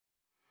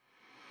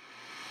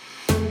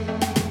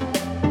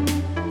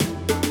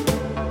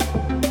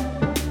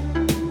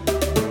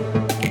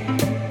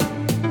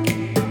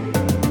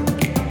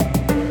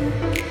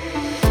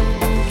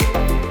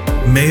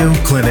Mayo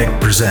Clinic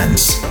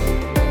presents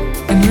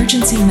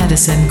Emergency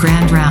Medicine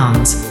Grand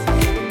Rounds.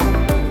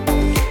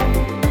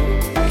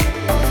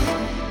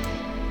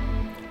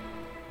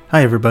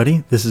 Hi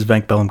everybody, this is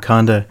Venk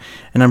Bellamkonda,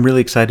 and I'm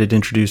really excited to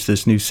introduce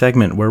this new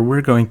segment where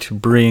we're going to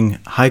bring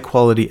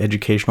high-quality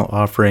educational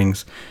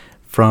offerings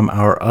from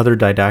our other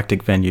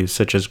didactic venues,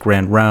 such as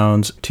Grand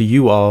Rounds, to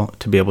you all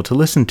to be able to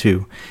listen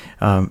to.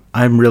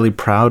 I'm really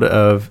proud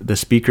of the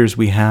speakers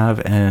we have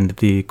and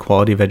the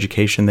quality of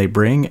education they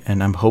bring,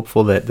 and I'm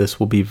hopeful that this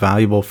will be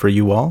valuable for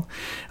you all.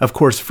 Of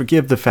course,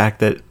 forgive the fact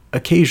that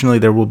occasionally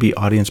there will be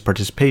audience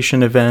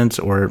participation events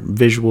or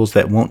visuals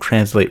that won't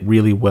translate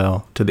really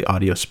well to the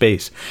audio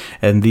space,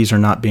 and these are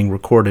not being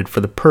recorded for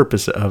the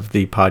purpose of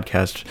the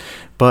podcast,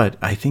 but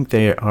I think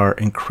they are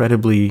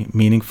incredibly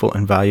meaningful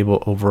and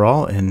valuable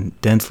overall and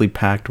densely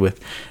packed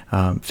with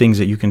things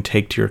that you can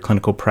take to your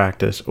clinical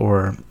practice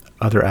or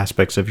other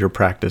aspects of your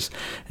practice.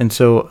 And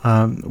so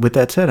with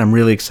that said, I'm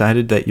really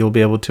excited that you'll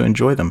be able to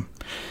enjoy them.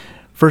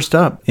 First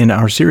up in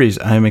our series,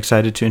 I am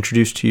excited to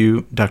introduce to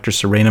you Dr.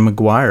 Sarayna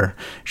McGuire.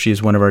 She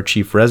is one of our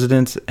chief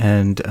residents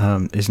and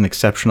is an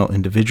exceptional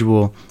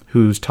individual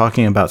who's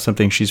talking about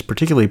something she's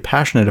particularly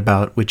passionate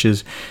about, which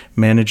is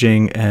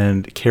managing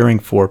and caring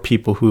for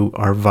people who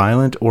are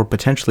violent or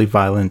potentially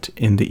violent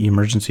in the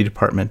emergency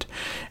department.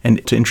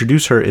 And to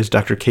introduce her is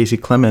Dr. Casey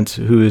Clements,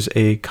 who is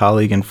a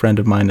colleague and friend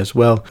of mine as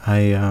well.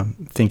 I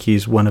think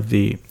he's one of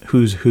the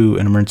who's who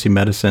in emergency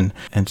medicine.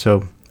 And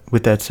so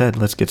with that said,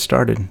 let's get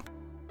started.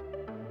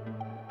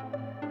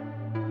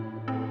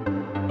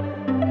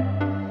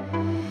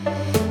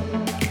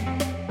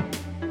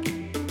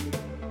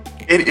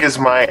 It is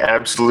my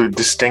absolute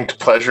distinct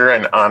pleasure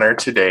and honor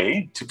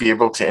today to be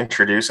able to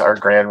introduce our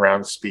Grand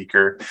Round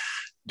speaker,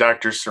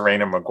 Dr.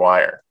 Sarayna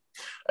McGuire.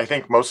 I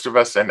think most of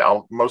us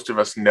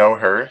know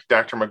her.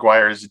 Dr.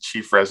 McGuire is a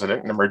chief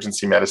resident in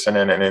emergency medicine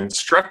and an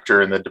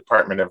instructor in the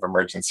Department of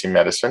Emergency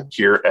Medicine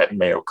here at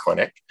Mayo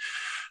Clinic.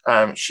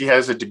 She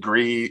has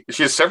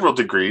several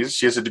degrees.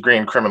 She has a degree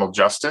in criminal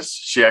justice.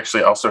 She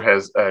actually also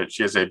has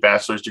a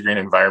bachelor's degree in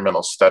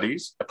environmental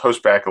studies, a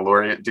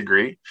post-baccalaureate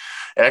degree,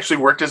 and actually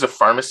worked as a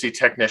pharmacy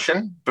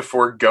technician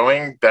before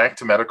going back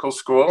to medical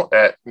school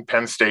at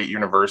Penn State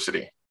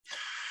University.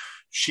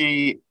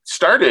 She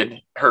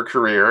started her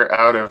career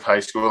out of high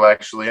school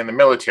actually in the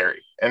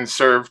military and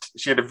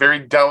she had a very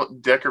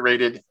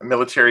decorated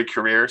military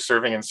career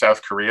serving in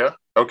South Korea,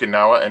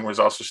 Okinawa, and was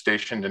also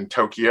stationed in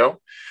Tokyo.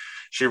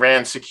 She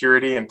ran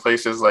security in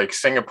places like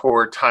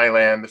Singapore,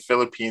 Thailand, the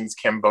Philippines,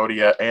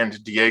 Cambodia,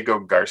 and Diego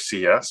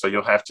Garcia. So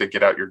you'll have to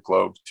get out your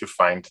globe to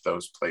find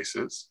those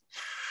places.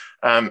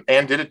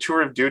 And did a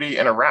tour of duty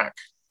in Iraq.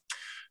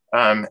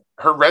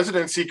 Her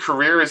residency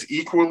career is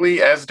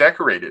equally as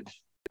decorated.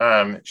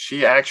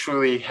 She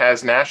actually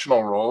has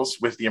national roles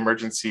with the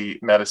Emergency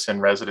Medicine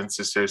Residents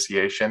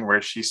Association,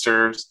 where she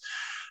serves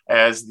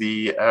as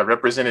the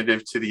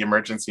representative to the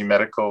Emergency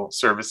Medical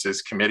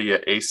Services Committee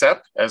at ACEP,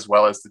 as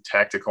well as the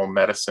Tactical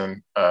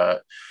Medicine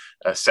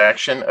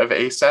section of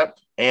ACEP.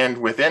 And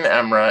within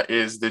EMRA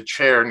is the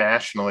chair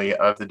nationally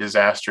of the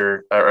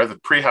the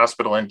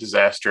Pre-Hospital and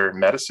Disaster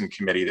Medicine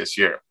Committee this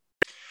year.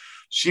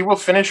 She will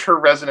finish her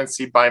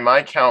residency, by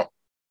my count,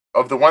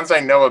 of the ones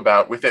I know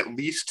about, with at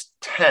least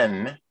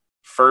 10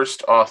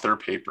 first author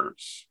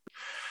papers.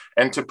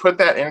 And to put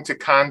that into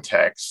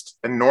context,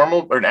 an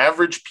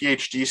average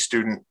PhD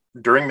student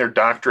during their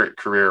doctorate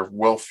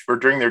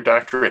during their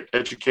doctorate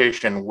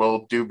education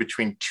will do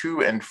between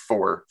 2 and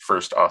 4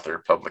 first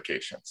author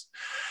publications.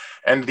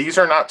 And these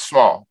are not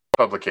small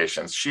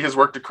publications. She has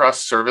worked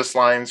across service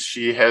lines.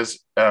 She has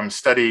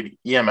studied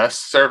EMS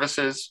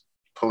services,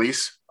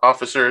 police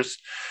officers.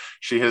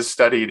 She has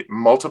studied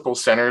multiple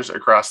centers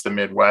across the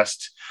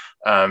Midwest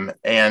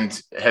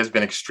and has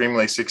been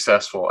extremely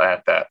successful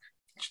at that.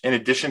 In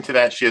addition to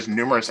that, she has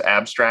numerous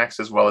abstracts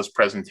as well as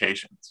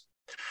presentations.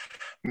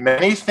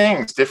 Many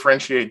things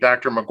differentiate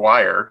Dr.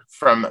 McGuire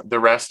from the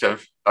rest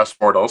of us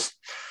mortals,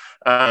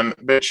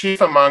 but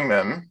chief among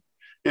them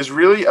is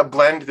really a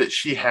blend that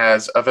she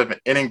has of an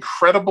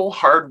incredible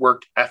hard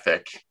work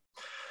ethic,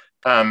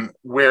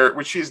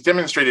 which she's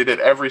demonstrated at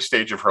every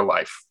stage of her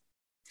life,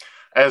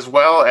 as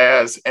well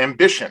as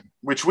ambition,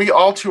 which we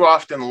all too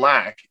often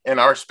lack in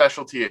our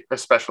specialty,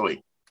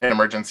 especially in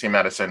emergency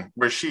medicine,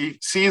 where she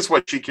sees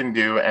what she can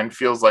do and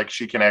feels like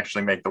she can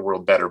actually make the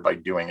world better by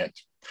doing it.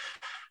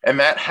 And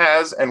that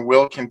has and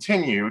will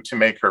continue to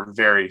make her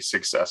very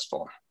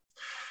successful.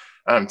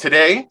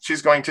 Today,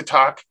 she's going to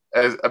talk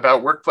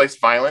about workplace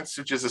violence,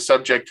 which is a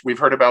subject we've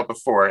heard about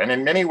before. And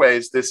in many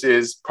ways, this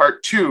is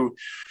part 2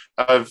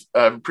 of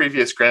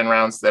previous Grand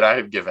Rounds that I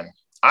have given.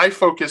 I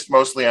focused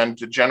mostly on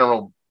the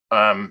general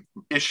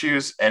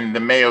issues and the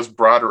Mayo's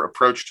broader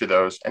approach to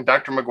those. And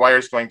Dr. McGuire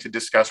is going to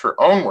discuss her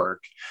own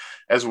work,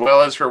 as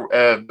well as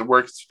the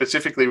work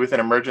specifically within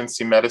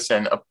emergency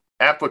medicine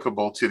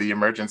applicable to the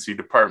emergency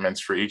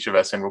departments for each of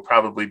us, and will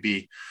probably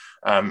be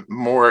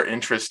more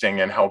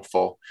interesting and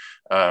helpful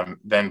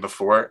than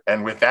before.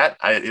 And with that,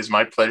 it is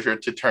my pleasure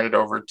to turn it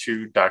over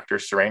to Dr.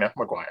 Sarayna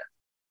McGuire.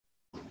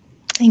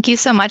 Thank you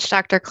so much,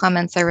 Dr.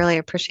 Clements. I really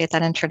appreciate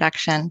that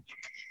introduction.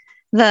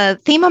 The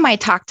theme of my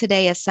talk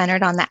today is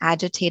centered on the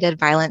agitated,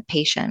 violent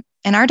patient.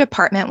 In our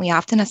department, we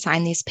often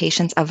assign these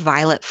patients a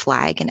violet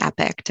flag in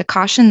EPIC to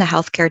caution the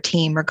healthcare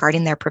team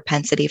regarding their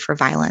propensity for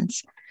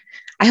violence.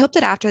 I hope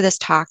that after this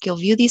talk, you'll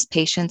view these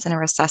patients in a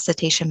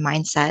resuscitation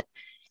mindset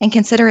and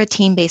consider a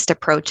team-based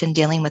approach in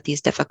dealing with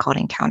these difficult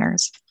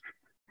encounters.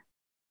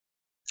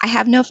 I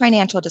have no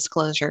financial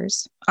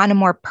disclosures. On a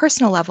more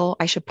personal level,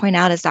 I should point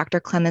out, as Dr.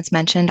 Clemens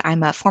mentioned,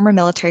 I'm a former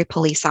military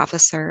police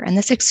officer, and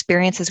this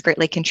experience has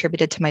greatly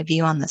contributed to my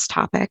view on this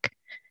topic.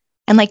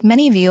 And like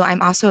many of you,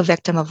 I'm also a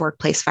victim of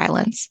workplace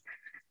violence.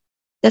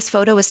 This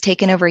photo was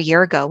taken over a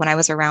year ago when I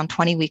was around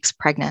 20 weeks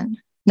pregnant.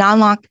 Not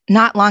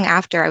long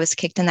after, I was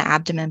kicked in the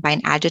abdomen by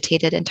an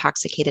agitated,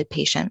 intoxicated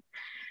patient.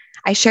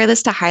 I share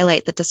this to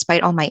highlight that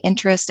despite all my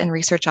interest and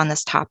research on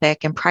this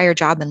topic and prior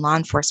job in law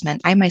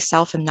enforcement, I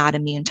myself am not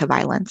immune to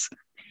violence.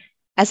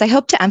 As I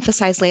hope to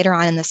emphasize later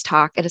on in this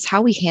talk, it is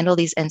how we handle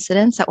these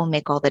incidents that will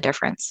make all the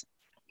difference.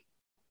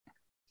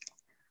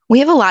 We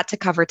have a lot to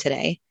cover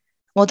today.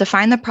 We'll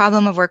define the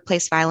problem of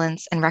workplace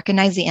violence and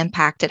recognize the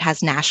impact it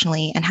has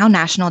nationally and how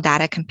national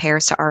data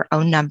compares to our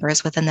own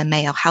numbers within the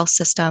Mayo Health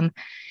System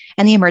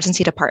and the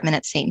emergency department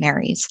at St.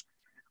 Mary's.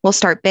 We'll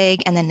start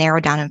big and then narrow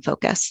down and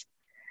focus.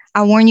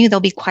 I'll warn you,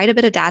 there'll be quite a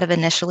bit of data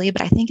initially,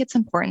 but I think it's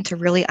important to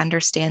really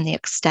understand the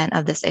extent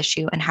of this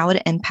issue and how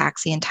it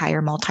impacts the entire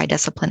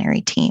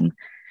multidisciplinary team.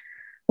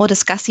 We'll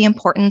discuss the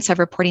importance of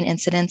reporting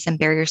incidents and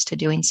barriers to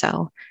doing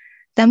so.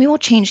 Then we will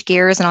change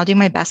gears, and I'll do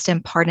my best to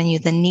impart on you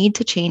the need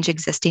to change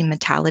existing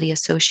mentality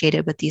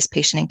associated with these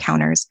patient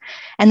encounters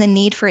and the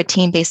need for a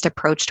team-based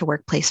approach to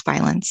workplace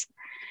violence.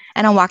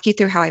 And I'll walk you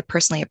through how I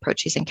personally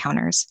approach these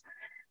encounters.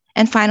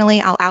 And finally,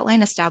 I'll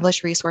outline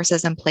established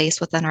resources in place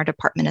within our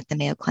department at the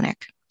Mayo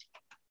Clinic.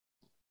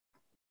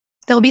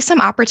 There'll be some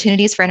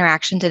opportunities for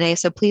interaction today,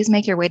 so please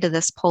make your way to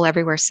this Poll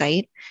Everywhere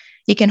site.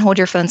 You can hold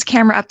your phone's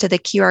camera up to the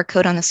QR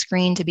code on the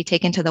screen to be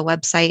taken to the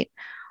website,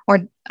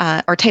 or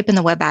type in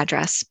the web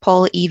address,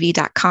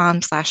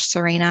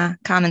 pollev.com/Sarayna,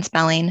 common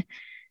spelling,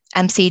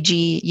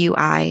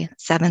 MCGUI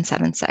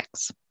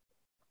 776.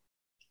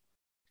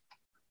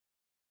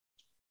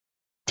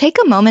 Take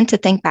a moment to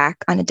think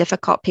back on a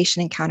difficult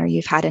patient encounter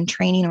you've had in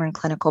training or in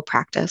clinical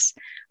practice,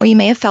 where you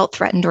may have felt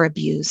threatened or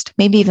abused,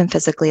 maybe even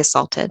physically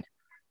assaulted.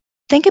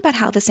 Think about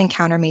how this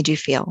encounter made you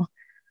feel.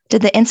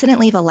 Did the incident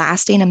leave a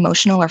lasting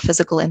emotional or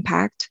physical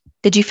impact?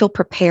 Did you feel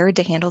prepared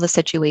to handle the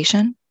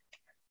situation?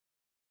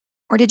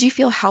 Or did you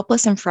feel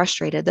helpless and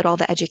frustrated that all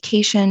the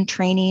education,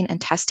 training,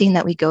 and testing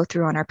that we go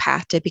through on our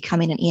path to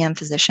becoming an EM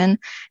physician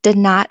did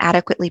not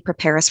adequately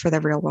prepare us for the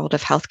real world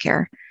of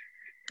healthcare?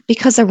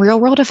 Because the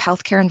real world of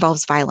healthcare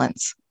involves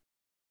violence.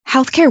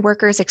 Healthcare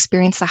workers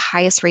experience the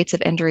highest rates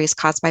of injuries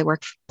caused by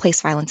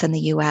workplace violence in the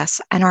US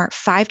and are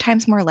 5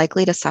 times more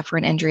likely to suffer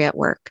an injury at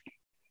work.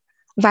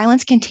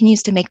 Violence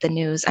continues to make the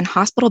news, and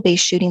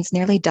hospital-based shootings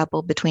nearly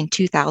doubled between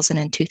 2000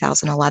 and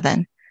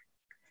 2011.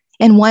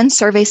 In one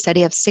survey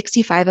study of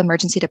 65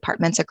 emergency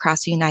departments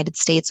across the United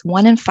States,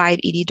 1 in 5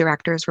 ED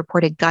directors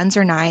reported guns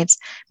or knives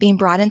being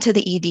brought into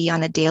the ED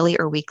on a daily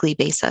or weekly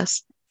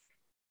basis.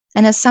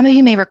 And as some of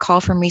you may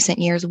recall from recent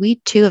years, we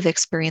too have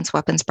experienced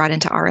weapons brought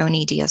into our own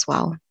ED as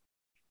well.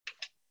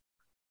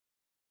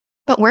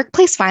 But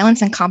workplace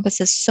violence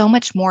encompasses so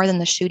much more than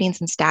the shootings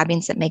and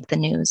stabbings that make the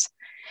news.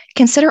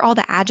 Consider all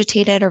the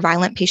agitated or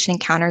violent patient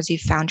encounters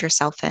you've found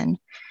yourself in.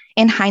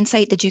 In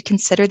hindsight, did you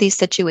consider these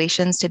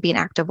situations to be an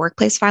act of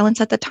workplace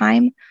violence at the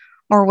time?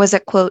 Or was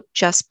it, quote,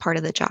 just part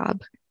of the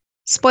job?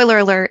 Spoiler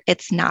alert,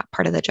 it's not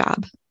part of the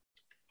job.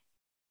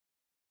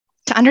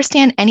 To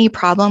understand any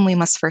problem, we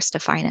must first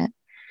define it.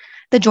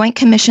 The Joint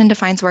Commission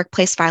defines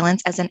workplace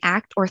violence as an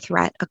act or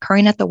threat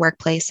occurring at the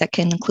workplace that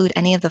can include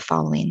any of the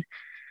following: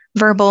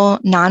 verbal,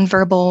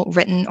 nonverbal,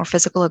 written, or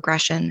physical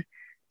aggression,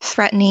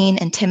 threatening,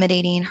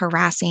 intimidating,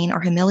 harassing, or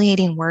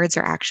humiliating words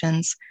or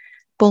actions,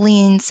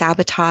 bullying,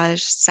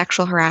 sabotage,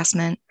 sexual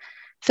harassment,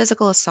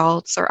 physical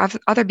assaults, or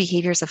other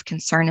behaviors of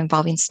concern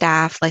involving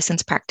staff,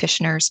 licensed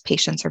practitioners,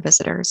 patients, or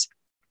visitors.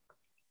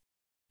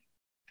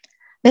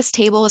 This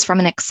table is from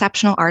an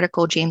exceptional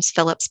article James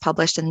Phillips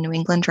published in the New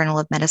England Journal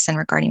of Medicine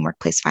regarding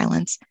workplace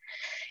violence.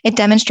 It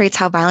demonstrates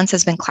how violence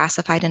has been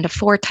classified into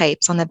 4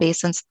 types on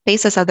the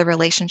basis of the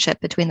relationship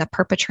between the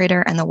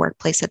perpetrator and the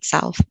workplace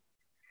itself.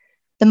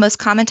 The most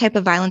common type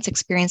of violence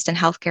experienced in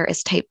healthcare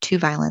is type 2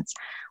 violence,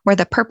 where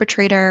the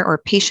perpetrator or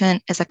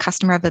patient is a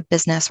customer of a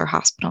business or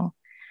hospital.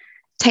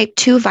 Type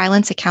 2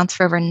 violence accounts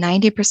for over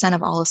 90%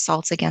 of all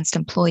assaults against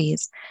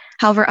employees.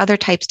 However, other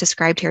types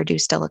described here do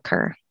still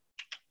occur.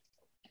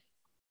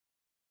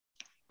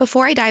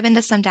 Before I dive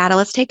into some data,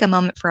 let's take a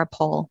moment for a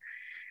poll.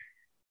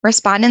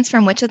 Respondents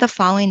from which of the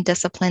following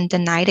discipline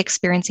denied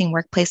experiencing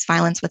workplace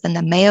violence within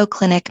the Mayo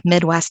Clinic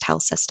Midwest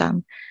Health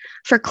System?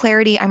 For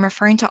clarity, I'm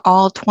referring to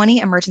all 20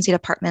 emergency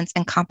departments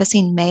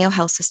encompassing Mayo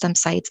Health System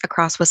sites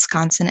across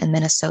Wisconsin and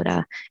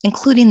Minnesota,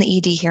 including the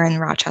ED here in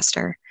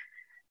Rochester.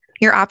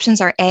 Your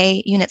options are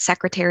A, unit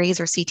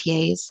secretaries or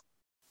CTAs,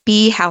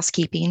 B,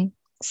 housekeeping,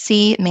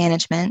 C,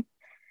 management,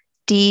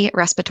 D,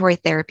 respiratory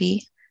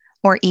therapy,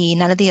 or E,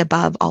 none of the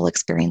above, all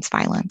experience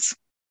violence.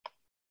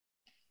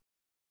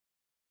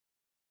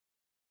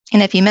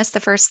 And if you missed the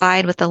first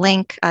slide with the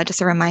link,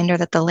 just a reminder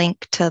that the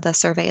link to the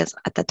survey is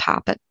at the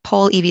top at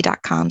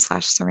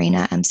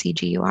pollev.com/Sarayna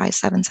MCGUI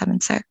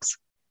 776.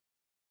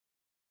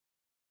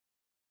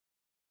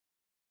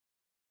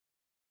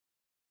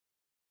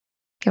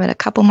 Give it a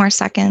couple more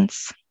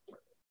seconds.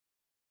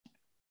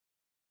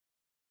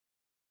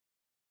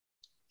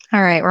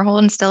 All right, we're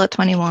holding still at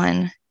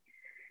 21.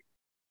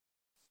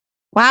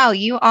 Wow,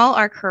 you all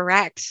are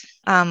correct.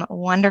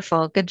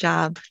 Wonderful, good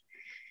job.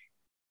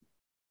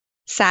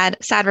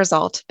 Sad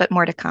result, but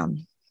more to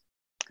come.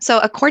 So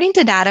according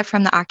to data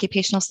from the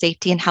Occupational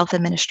Safety and Health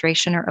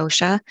Administration, or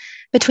OSHA,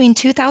 between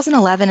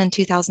 2011 and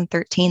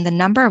 2013, the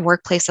number of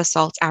workplace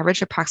assaults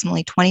averaged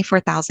approximately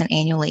 24,000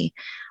 annually,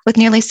 with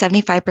nearly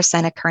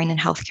 75% occurring in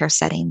healthcare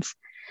settings.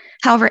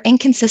 However,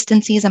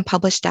 inconsistencies in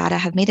published data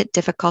have made it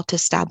difficult to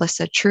establish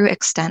the true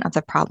extent of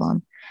the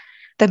problem.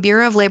 The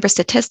Bureau of Labor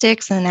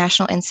Statistics and the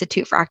National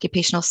Institute for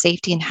Occupational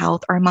Safety and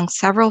Health are among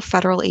several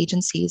federal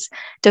agencies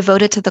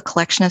devoted to the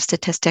collection of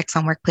statistics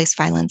on workplace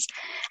violence,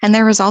 and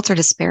their results are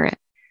disparate.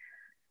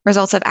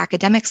 Results of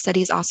academic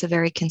studies also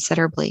vary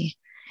considerably.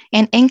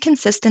 And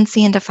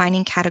inconsistency in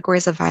defining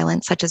categories of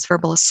violence, such as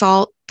verbal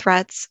assault,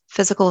 threats,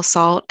 physical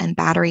assault, and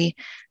battery,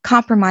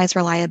 compromise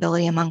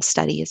reliability among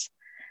studies.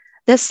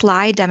 This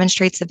slide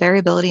demonstrates the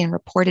variability in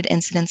reported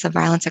incidents of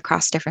violence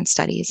across different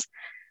studies.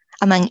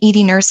 Among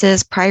ED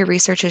nurses, prior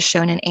research has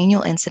shown an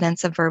annual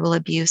incidence of verbal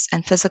abuse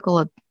and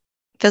physical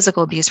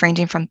abuse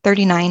ranging from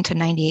 39 to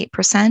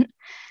 98%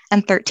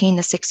 and 13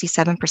 to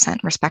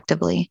 67%,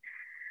 respectively.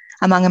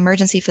 Among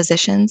emergency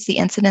physicians, the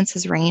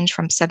incidences range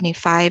from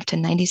 75 to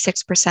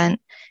 96%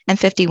 and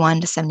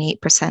 51 to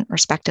 78%,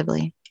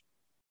 respectively.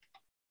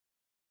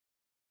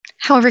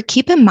 However,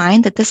 keep in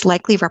mind that this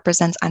likely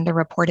represents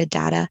underreported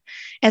data,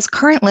 as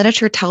current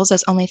literature tells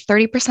us only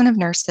 30% of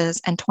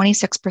nurses and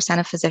 26%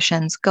 of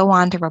physicians go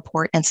on to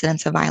report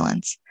incidents of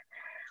violence.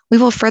 We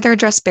will further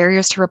address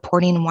barriers to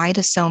reporting and why it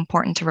is so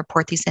important to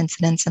report these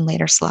incidents in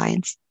later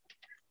slides.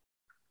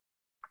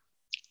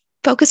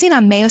 Focusing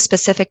on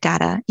Mayo-specific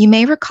data, you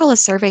may recall a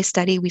survey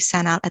study we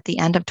sent out at the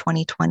end of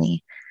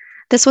 2020.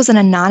 This was an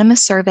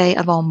anonymous survey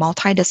of all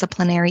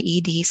multidisciplinary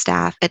ED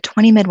staff at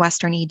 20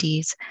 Midwestern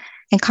EDs,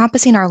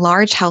 encompassing our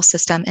large health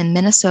system in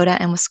Minnesota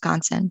and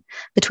Wisconsin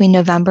between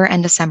November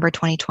and December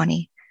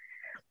 2020.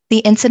 The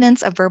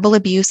incidence of verbal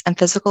abuse and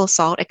physical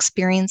assault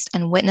experienced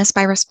and witnessed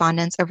by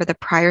respondents over the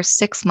prior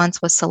 6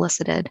 months was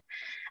solicited,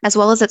 as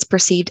well as its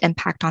perceived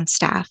impact on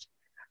staff.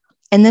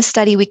 In this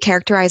study, we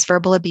characterized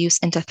verbal abuse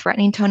into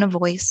threatening tone of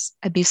voice,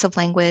 abusive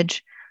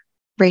language,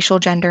 racial,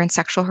 gender, and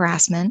sexual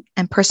harassment,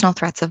 and personal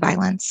threats of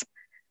violence.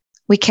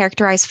 We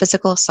characterized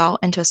physical assault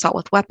into assault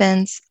with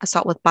weapons,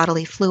 assault with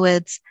bodily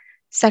fluids,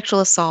 sexual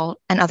assault,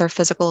 and other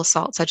physical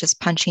assault such as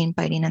punching,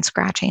 biting, and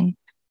scratching.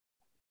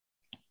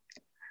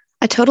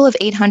 A total of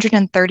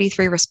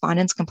 833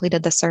 respondents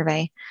completed the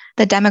survey.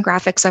 The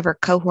demographics of our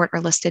cohort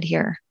are listed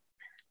here.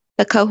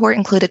 The cohort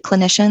included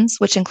clinicians,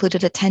 which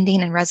included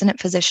attending and resident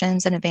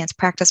physicians and advanced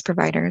practice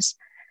providers,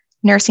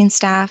 nursing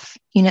staff,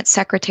 unit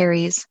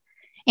secretaries,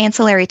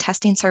 ancillary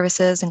testing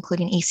services,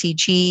 including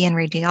ECG and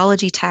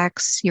radiology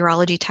techs,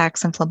 urology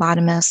techs, and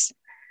phlebotomists,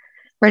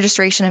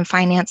 registration and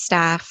finance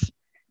staff,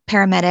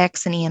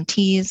 paramedics and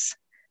EMTs,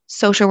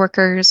 social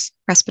workers,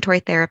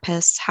 respiratory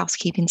therapists,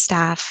 housekeeping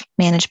staff,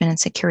 management and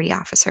security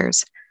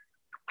officers.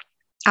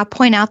 I'll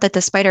point out that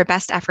despite our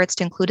best efforts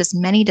to include as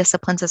many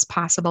disciplines as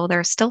possible, there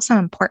are still some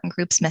important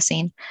groups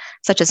missing,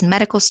 such as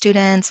medical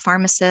students,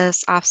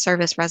 pharmacists,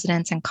 off-service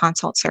residents, and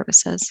consult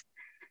services.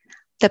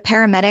 The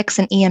paramedics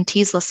and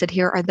EMTs listed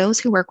here are those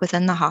who work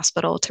within the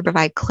hospital to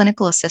provide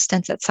clinical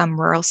assistance at some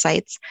rural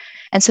sites.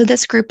 And so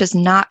this group does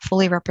not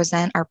fully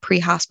represent our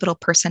pre-hospital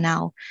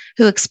personnel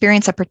who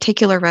experience a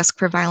particular risk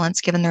for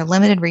violence given their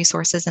limited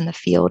resources in the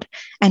field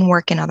and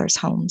work in others'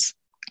 homes.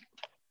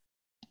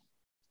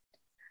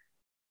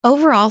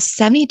 Overall,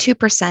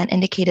 72%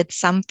 indicated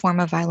some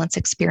form of violence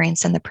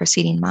experienced in the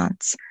preceding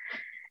months,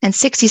 and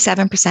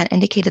 67%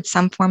 indicated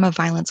some form of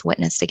violence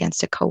witnessed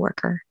against a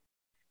coworker.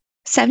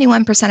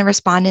 71% of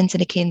respondents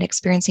indicated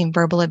experiencing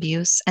verbal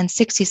abuse, and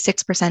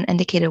 66%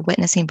 indicated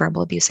witnessing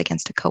verbal abuse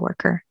against a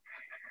coworker.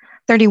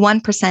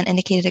 31%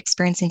 indicated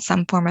experiencing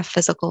some form of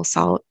physical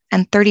assault,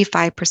 and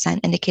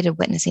 35% indicated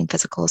witnessing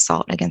physical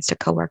assault against a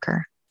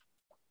coworker.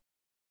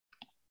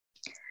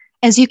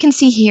 As you can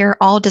see here,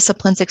 all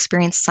disciplines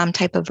experience some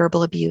type of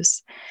verbal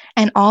abuse,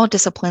 and all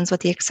disciplines,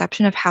 with the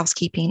exception of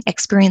housekeeping,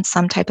 experience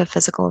some type of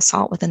physical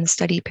assault within the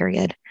study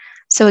period.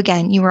 So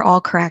again, you were all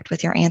correct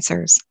with your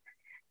answers.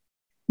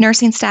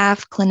 Nursing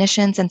staff,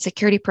 clinicians, and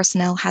security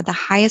personnel had the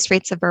highest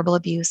rates of verbal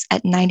abuse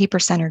at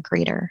 90% or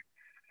greater.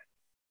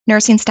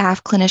 Nursing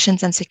staff,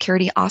 clinicians, and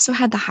security also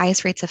had the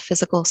highest rates of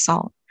physical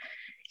assault.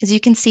 As you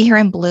can see here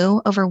in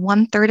blue, over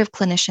 1/3 of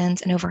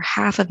clinicians and over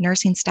half of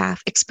nursing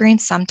staff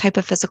experienced some type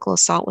of physical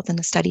assault within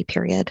the study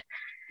period.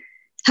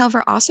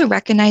 However, also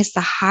recognize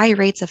the high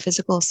rates of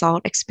physical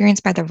assault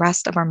experienced by the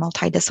rest of our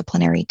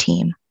multidisciplinary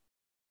team.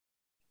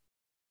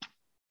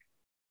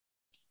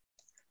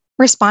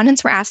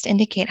 Respondents were asked to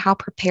indicate how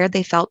prepared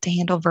they felt to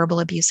handle verbal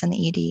abuse in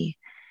the ED.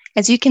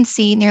 As you can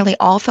see, nearly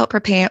all felt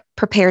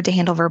prepared to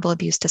handle verbal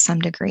abuse to some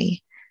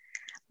degree.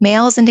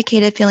 Males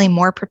indicated feeling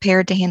more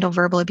prepared to handle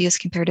verbal abuse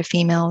compared to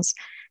females,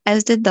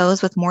 as did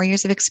those with more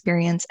years of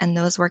experience and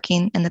those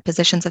working in the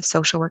positions of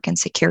social work and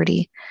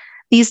security.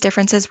 These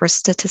differences were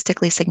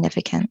statistically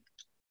significant.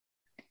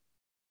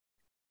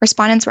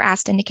 Respondents were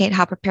asked to indicate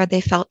how prepared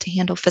they felt to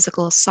handle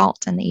physical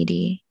assault in the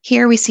ED.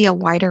 Here we see a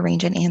wider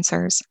range in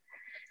answers.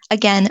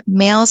 Again,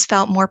 males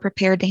felt more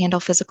prepared to handle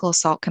physical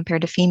assault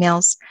compared to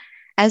females,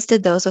 as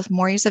did those with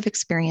more years of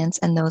experience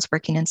and those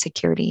working in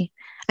security.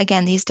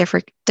 Again, these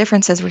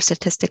differences were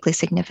statistically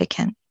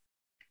significant.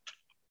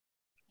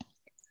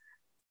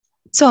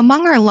 So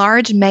among our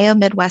large Mayo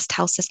Midwest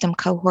Health System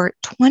cohort,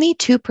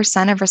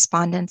 22% of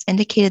respondents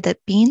indicated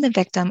that being the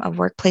victim of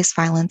workplace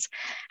violence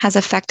has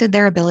affected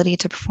their ability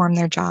to perform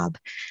their job,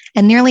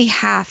 and nearly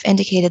half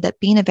indicated that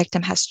being a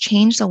victim has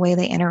changed the way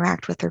they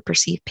interact with their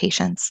perceived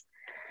patients.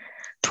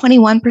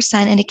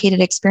 21% indicated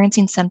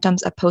experiencing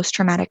symptoms of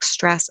post-traumatic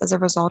stress as a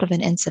result of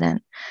an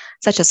incident,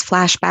 such as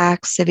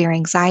flashbacks, severe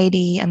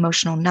anxiety,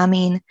 emotional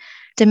numbing,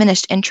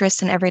 diminished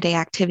interest in everyday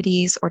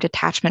activities, or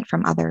detachment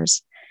from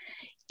others.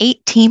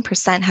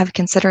 18% have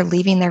considered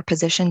leaving their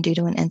position due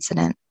to an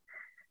incident.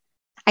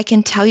 I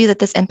can tell you that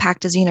this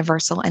impact is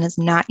universal and is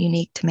not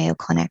unique to Mayo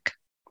Clinic.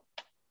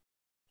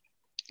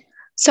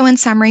 So in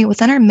summary,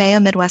 within our Mayo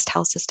Midwest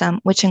Health System,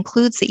 which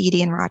includes the ED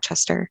in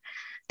Rochester,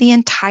 the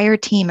entire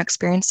team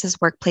experiences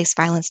workplace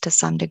violence to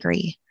some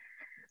degree.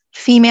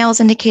 Females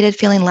indicated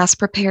feeling less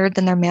prepared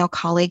than their male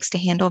colleagues to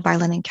handle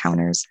violent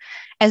encounters,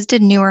 as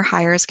did newer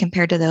hires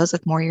compared to those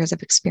with more years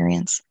of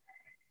experience.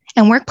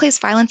 And workplace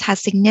violence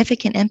has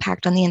significant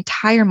impact on the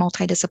entire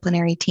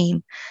multidisciplinary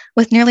team,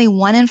 with nearly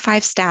 1 in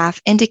 5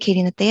 staff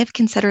indicating that they have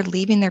considered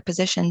leaving their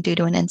position due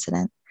to an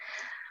incident.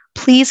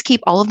 Please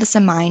keep all of this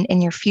in mind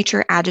in your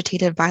future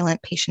agitated,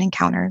 violent patient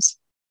encounters.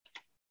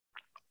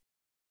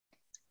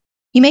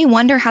 You may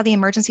wonder how the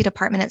emergency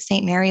department at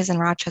St. Mary's in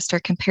Rochester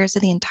compares to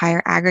the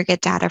entire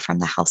aggregate data from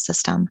the health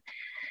system.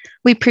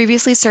 We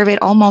previously surveyed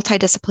all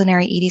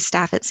multidisciplinary ED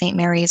staff at St.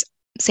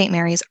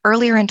 Mary's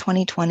earlier in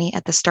 2020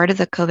 at the start of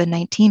the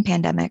COVID-19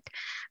 pandemic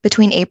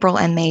between April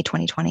and May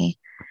 2020.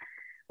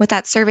 With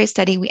that survey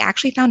study, we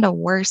actually found a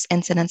worse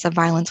incidence of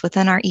violence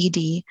within our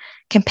ED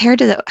compared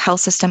to the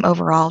health system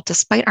overall,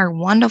 despite our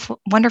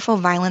wonderful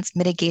violence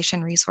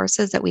mitigation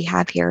resources that we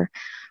have here,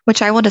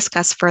 which I will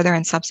discuss further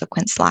in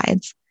subsequent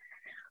slides.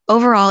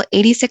 Overall,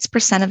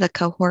 86% of the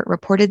cohort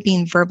reported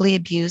being verbally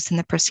abused in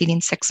the preceding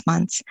 6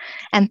 months,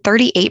 and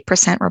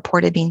 38%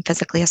 reported being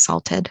physically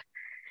assaulted.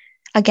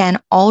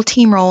 Again, all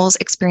team roles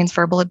experienced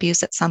verbal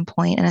abuse at some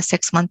point in a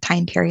 6-month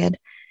time period,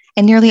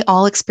 and nearly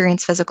all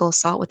experienced physical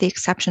assault with the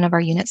exception of our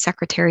unit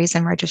secretaries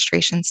and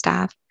registration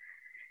staff.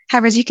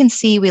 However, as you can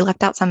see, we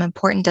left out some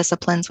important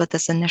disciplines with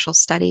this initial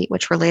study,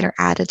 which were later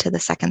added to the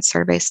second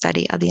survey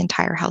study of the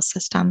entire health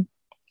system.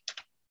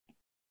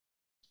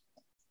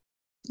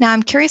 Now,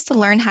 I'm curious to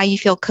learn how you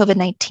feel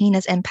COVID-19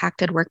 has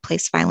impacted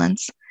workplace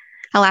violence.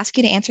 I'll ask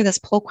you to answer this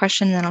poll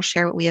question, and then I'll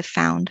share what we have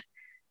found.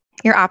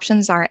 Your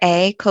options are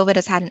A, COVID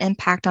has had an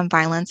impact on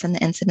violence and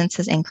the incidence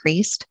has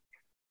increased.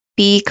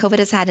 B, COVID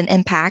has had an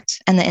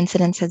impact and the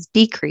incidence has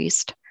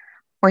decreased.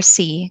 Or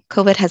C,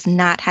 COVID has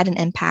not had an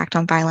impact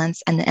on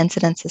violence and the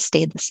incidence has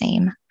stayed the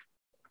same.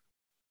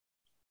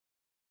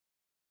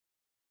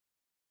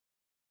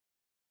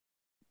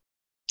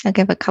 I'll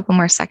give a couple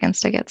more seconds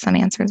to get some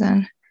answers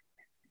in.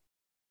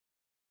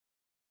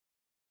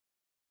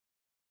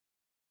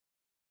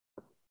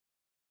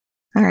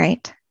 All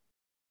right.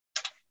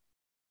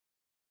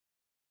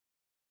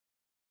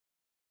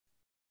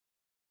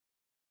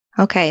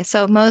 Okay,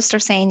 so most are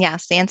saying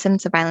yes, the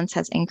incidence of violence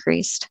has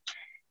increased.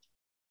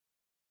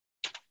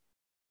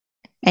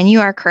 And you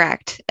are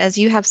correct. As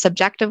you have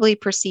subjectively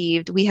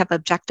perceived, we have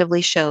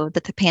objectively showed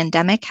that the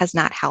pandemic has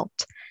not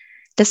helped.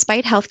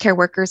 Despite healthcare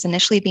workers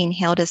initially being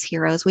hailed as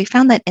heroes, we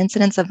found that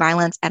incidence of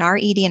violence at our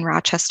ED in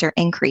Rochester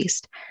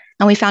increased,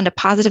 and we found a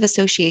positive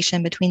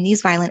association between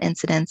these violent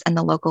incidents and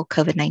the local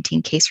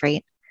COVID-19 case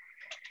rate.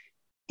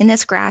 In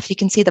this graph, you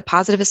can see the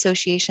positive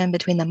association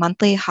between the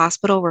monthly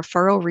hospital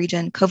referral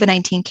region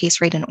COVID-19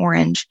 case rate in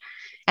orange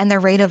and the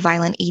rate of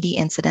violent ED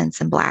incidents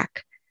in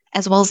black,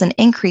 as well as an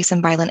increase in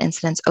violent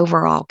incidents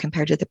overall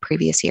compared to the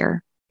previous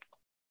year.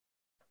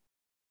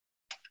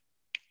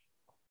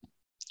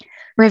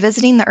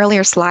 Revisiting the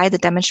earlier slide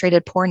that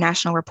demonstrated poor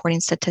national reporting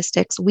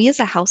statistics, we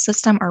as a health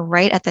system are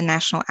right at the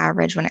national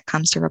average when it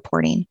comes to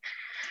reporting.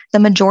 The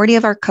majority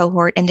of our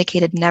cohort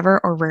indicated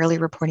never or rarely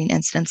reporting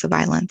incidents of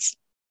violence.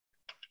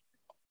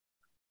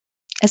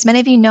 As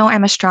many of you know,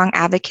 I'm a strong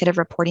advocate of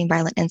reporting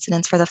violent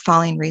incidents for the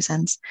following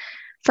reasons.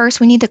 First,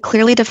 we need to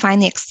clearly define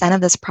the extent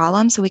of this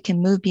problem so we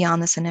can move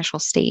beyond this initial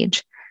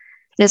stage.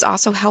 It is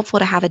also helpful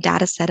to have a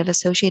data set of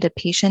associated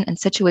patient and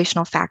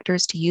situational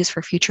factors to use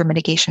for future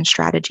mitigation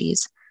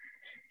strategies.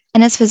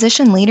 And as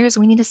physician leaders,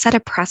 we need to set a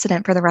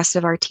precedent for the rest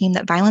of our team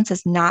that violence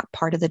is not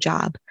part of the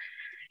job.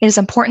 It is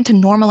important to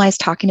normalize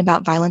talking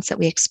about violence that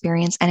we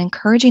experience and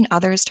encouraging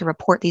others to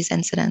report these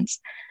incidents.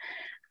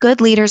 Good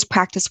leaders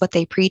practice what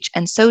they preach,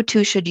 and so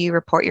too should you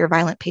report your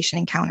violent patient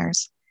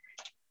encounters.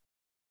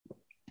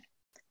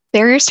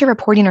 Barriers to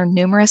reporting are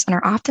numerous and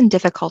are often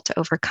difficult to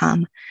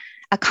overcome.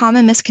 A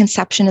common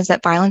misconception is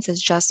that violence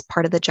is just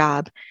part of the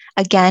job.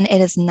 Again,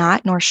 it is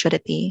not, nor should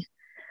it be.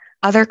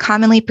 Other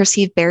commonly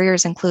perceived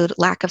barriers include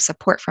lack of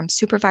support from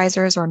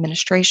supervisors or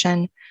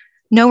administration,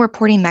 no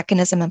reporting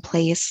mechanism in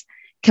place,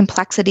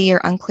 complexity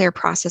or unclear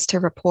process to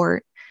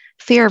report,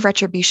 fear of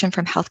retribution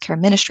from healthcare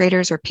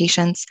administrators or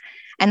patients,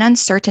 and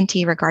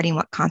uncertainty regarding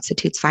what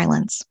constitutes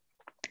violence.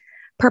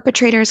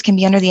 Perpetrators can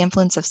be under the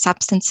influence of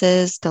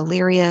substances,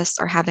 delirious,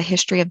 or have a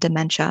history of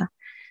dementia.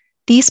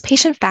 These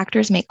patient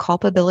factors make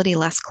culpability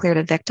less clear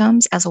to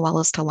victims as well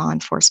as to law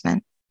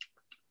enforcement.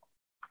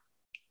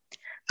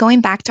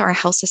 Going back to our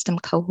health system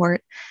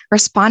cohort,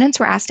 respondents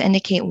were asked to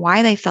indicate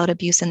why they felt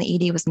abuse in the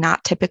ED was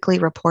not typically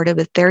reported,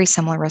 with very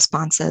similar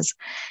responses,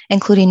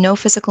 including no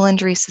physical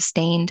injury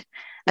sustained,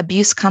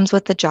 abuse comes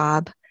with the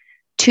job,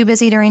 too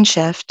busy during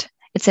shift,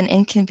 it's an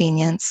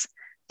inconvenience,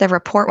 the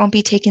report won't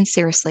be taken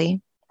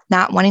seriously,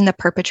 not wanting the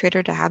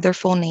perpetrator to have their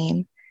full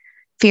name,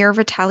 fear of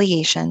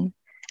retaliation,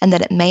 and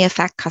that it may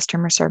affect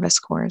customer service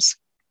scores.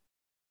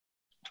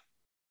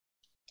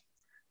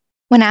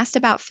 When asked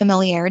about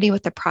familiarity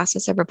with the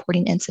process of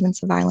reporting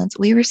incidents of violence,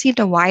 we received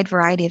a wide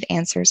variety of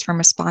answers from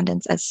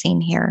respondents as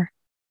seen here.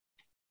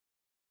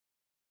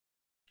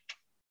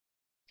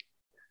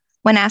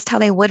 When asked how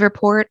they would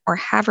report or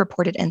have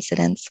reported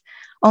incidents,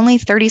 only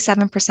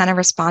 37% of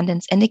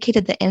respondents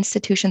indicated the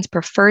institution's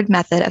preferred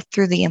method of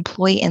through the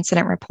Employee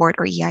Incident Report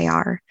or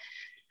EIR.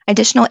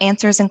 Additional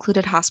answers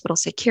included hospital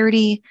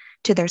security,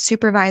 to their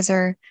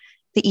supervisor,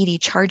 the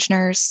ED charge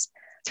nurse,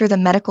 through the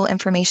Medical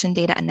Information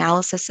Data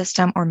Analysis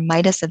System or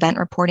MIDAS event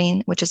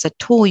reporting, which is a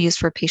tool used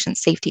for patient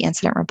safety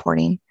incident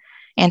reporting,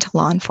 and to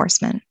law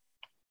enforcement.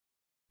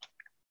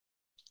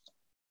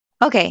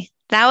 Okay,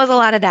 that was a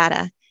lot of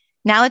data.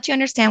 Now that you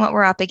understand what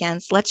we're up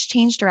against, let's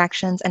change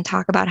directions and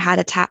talk about how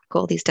to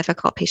tackle these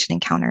difficult patient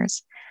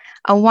encounters.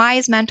 A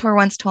wise mentor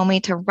once told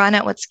me to run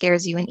at what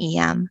scares you in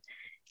EM.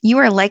 You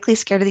are likely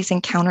scared of these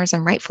encounters,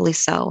 and rightfully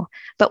so,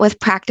 but with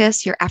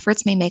practice, your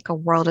efforts may make a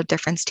world of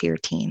difference to your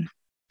team.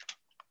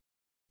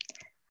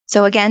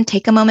 So again,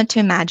 take a moment to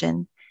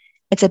imagine.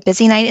 It's a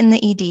busy night in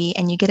the ED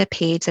and you get a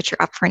page that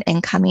you're up for an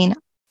incoming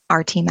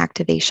R team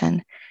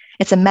activation.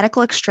 It's a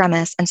medical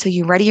extremis, and so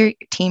you ready your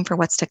team for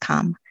what's to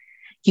come.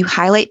 You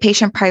highlight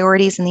patient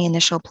priorities in the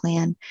initial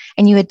plan,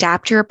 and you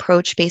adapt your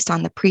approach based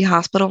on the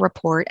pre-hospital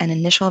report and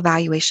initial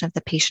evaluation of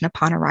the patient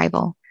upon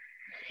arrival.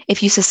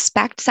 If you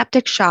suspect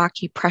septic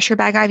shock, you pressure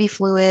bag IV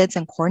fluids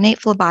and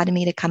coordinate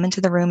phlebotomy to come into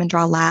the room and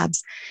draw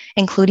labs,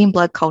 including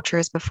blood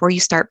cultures, before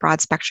you start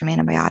broad spectrum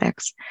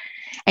antibiotics.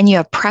 And you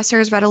have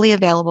pressors readily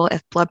available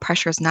if blood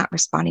pressure is not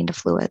responding to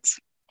fluids.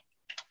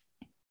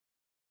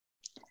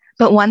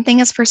 But one thing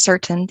is for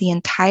certain, the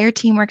entire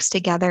team works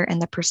together in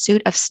the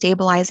pursuit of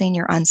stabilizing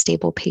your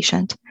unstable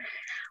patient.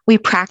 We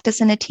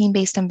practice in a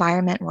team-based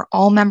environment where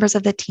all members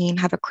of the team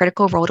have a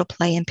critical role to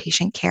play in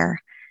patient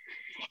care.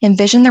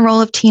 Envision the role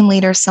of team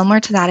leader similar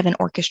to that of an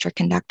orchestra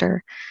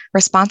conductor,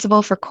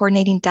 responsible for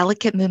coordinating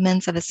delicate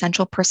movements of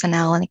essential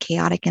personnel in a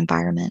chaotic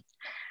environment.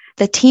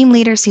 The team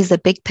leader sees the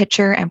big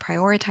picture and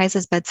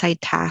prioritizes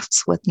bedside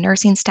tasks with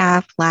nursing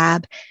staff,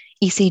 lab,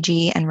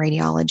 ECG, and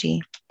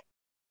radiology.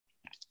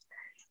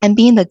 And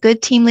being the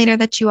good team leader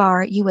that you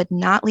are, you would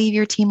not leave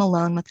your team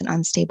alone with an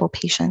unstable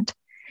patient.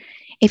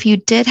 If you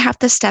did have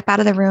to step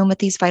out of the room with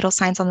these vital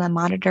signs on the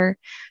monitor,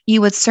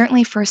 you would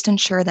certainly first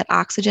ensure that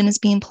oxygen is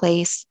being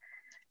placed,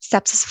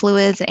 sepsis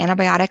fluids and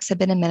antibiotics have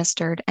been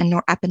administered, and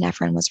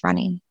norepinephrine was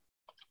running.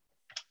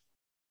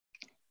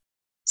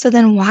 So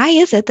then why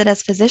is it that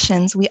as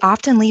physicians, we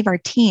often leave our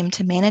team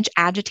to manage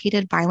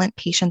agitated, violent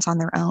patients on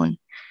their own?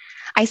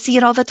 I see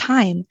it all the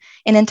time.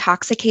 An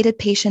intoxicated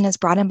patient is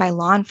brought in by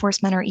law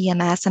enforcement or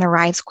EMS and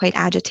arrives quite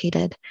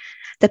agitated.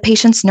 The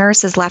patient's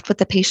nurse is left with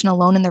the patient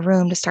alone in the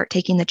room to start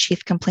taking the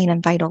chief complaint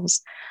and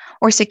vitals.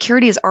 Or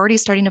security is already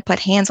starting to put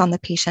hands on the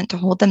patient to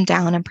hold them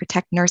down and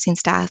protect nursing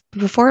staff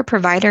before a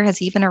provider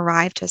has even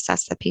arrived to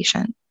assess the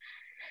patient.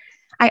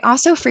 I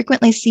also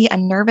frequently see a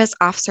nervous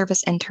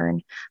off-service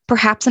intern,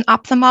 perhaps an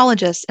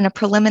ophthalmologist in a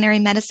preliminary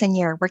medicine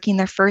year working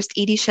their first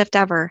ED shift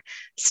ever,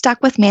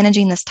 stuck with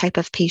managing this type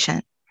of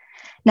patient.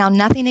 Now,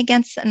 nothing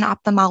against an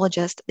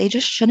ophthalmologist, they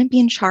just shouldn't be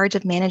in charge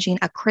of managing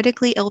a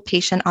critically ill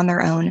patient on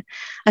their own,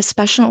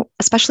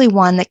 especially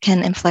one that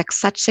can inflict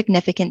such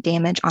significant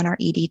damage on our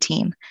ED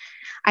team.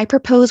 I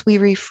propose we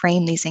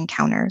reframe these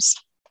encounters.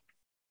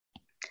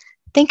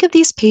 Think of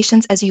these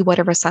patients as you would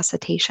a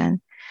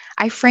resuscitation.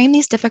 I frame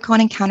these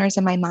difficult encounters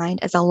in my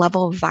mind as a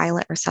level of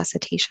violet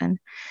resuscitation.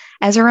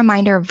 As a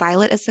reminder,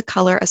 violet is the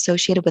color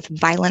associated with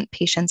violent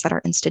patients at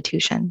our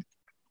institution.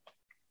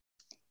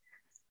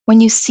 When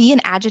you see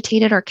an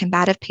agitated or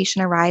combative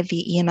patient arrive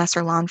via EMS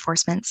or law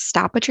enforcement,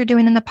 stop what you're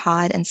doing in the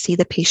pod and see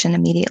the patient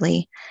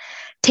immediately.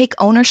 Take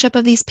ownership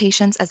of these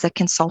patients as a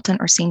consultant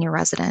or senior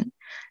resident.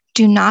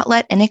 Do not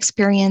let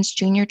inexperienced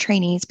junior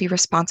trainees be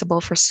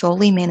responsible for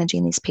solely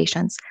managing these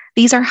patients.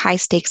 These are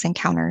high-stakes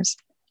encounters.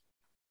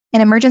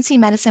 In emergency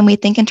medicine, we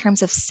think in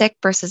terms of sick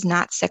versus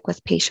not sick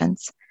with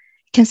patients.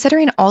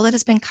 Considering all that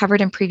has been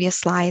covered in previous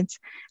slides,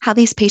 how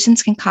these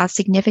patients can cause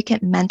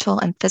significant mental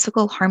and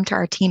physical harm to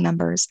our team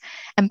members.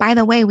 And by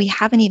the way, we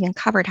haven't even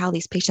covered how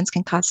these patients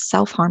can cause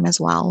self-harm as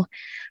well.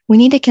 We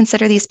need to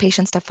consider these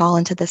patients to fall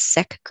into the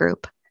sick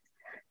group.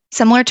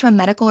 Similar to a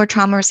medical or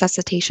trauma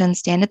resuscitation,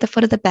 stand at the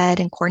foot of the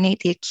bed and coordinate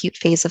the acute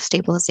phase of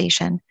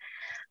stabilization.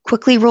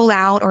 Quickly rule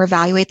out or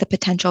evaluate the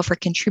potential for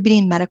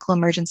contributing medical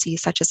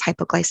emergencies such as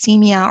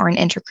hypoglycemia or an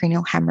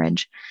intracranial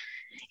hemorrhage.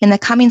 In the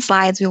coming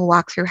slides, we will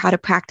walk through how to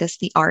practice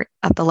the art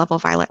of the level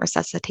violet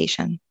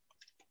resuscitation.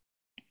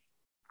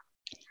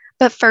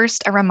 But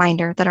first, a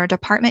reminder that our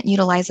department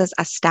utilizes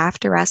a staff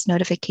duress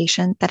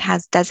notification that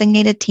has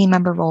designated team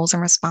member roles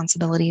and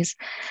responsibilities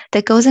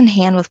that goes in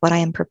hand with what I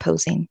am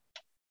proposing.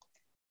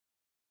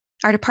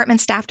 Our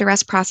department staff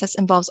duress process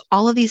involves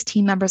all of these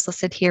team members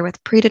listed here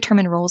with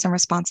predetermined roles and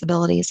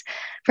responsibilities.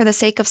 For the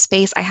sake of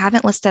space, I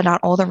haven't listed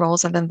out all the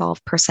roles of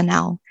involved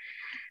personnel.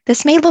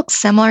 This may look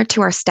similar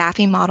to our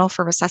staffing model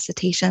for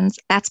resuscitations.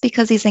 That's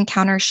because these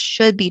encounters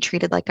should be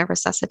treated like a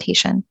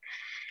resuscitation.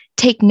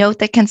 Take note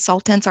that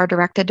consultants are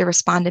directed to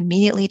respond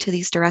immediately to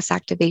these duress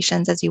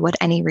activations as you would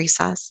any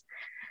resus.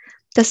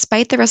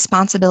 Despite the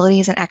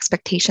responsibilities and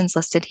expectations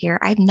listed here,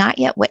 I've not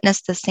yet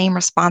witnessed the same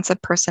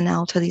responsive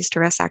personnel to these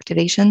duress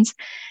activations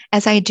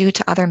as I do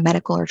to other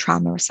medical or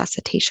trauma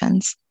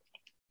resuscitations.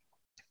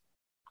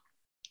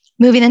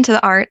 Moving into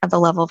the art of the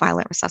level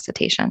violet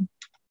resuscitation.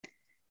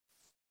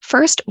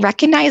 First,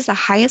 recognize the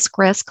highest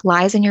risk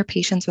lies in your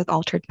patients with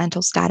altered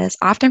mental status,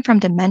 often from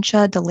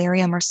dementia,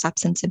 delirium, or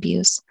substance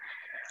abuse.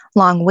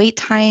 Long wait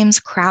times,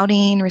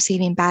 crowding,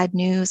 receiving bad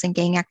news, and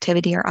gang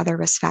activity are other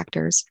risk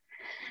factors.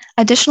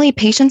 Additionally,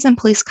 patients in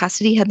police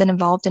custody have been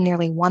involved in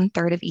nearly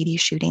 1/3 of ED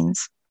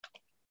shootings.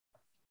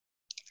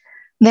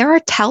 There are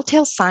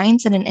telltale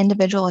signs that an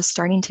individual is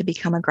starting to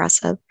become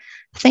aggressive.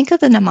 Think of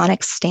the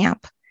mnemonic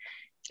STAMP.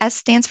 S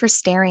stands for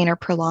staring or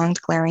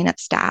prolonged glaring at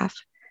staff.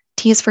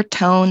 T is for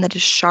tone, that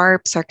is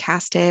sharp,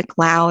 sarcastic,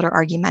 loud, or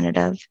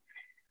argumentative.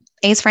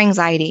 A is for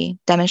anxiety,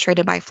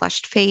 demonstrated by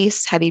flushed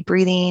face, heavy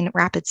breathing,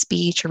 rapid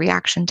speech, or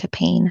reaction to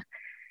pain.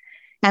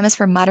 M is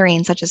for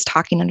muttering, such as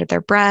talking under their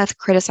breath,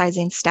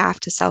 criticizing staff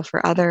to self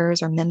or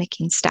others, or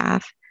mimicking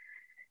staff.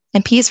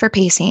 And P is for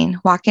pacing,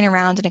 walking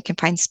around in a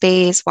confined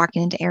space,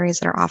 walking into areas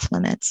that are off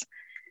limits.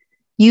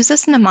 Use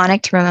this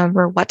mnemonic to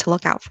remember what to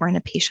look out for in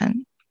a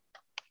patient.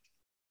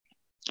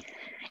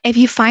 If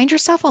you find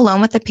yourself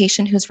alone with a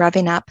patient who's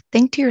revving up,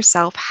 think to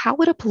yourself, how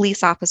would a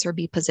police officer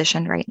be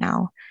positioned right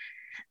now?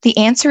 The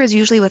answer is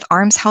usually with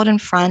arms held in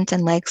front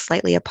and legs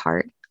slightly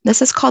apart.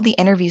 This is called the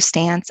interview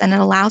stance, and it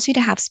allows you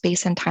to have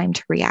space and time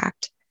to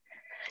react.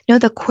 Know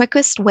the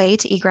quickest way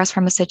to egress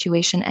from a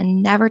situation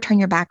and never turn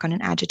your back on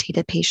an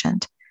agitated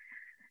patient.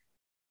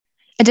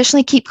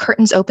 Additionally, keep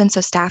curtains open so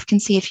staff can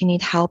see if you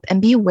need help,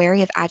 and be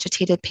wary of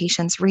agitated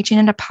patients reaching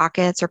into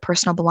pockets or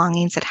personal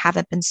belongings that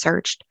haven't been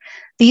searched.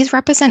 These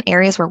represent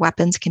areas where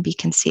weapons can be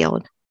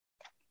concealed.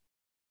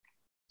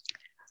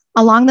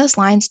 Along those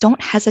lines,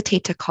 don't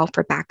hesitate to call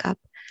for backup.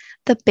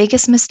 The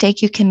biggest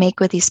mistake you can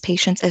make with these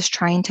patients is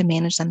trying to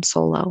manage them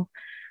solo.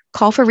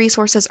 Call for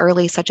resources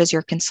early, such as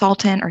your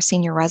consultant or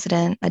senior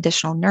resident,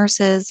 additional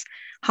nurses,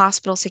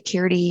 hospital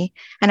security,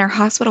 and our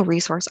hospital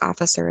resource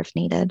officer if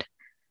needed.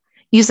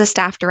 Use the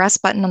staff duress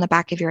button on the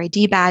back of your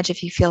ID badge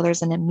if you feel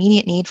there's an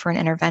immediate need for an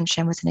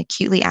intervention with an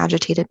acutely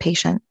agitated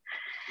patient.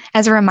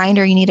 As a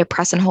reminder, you need to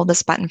press and hold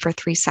this button for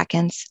 3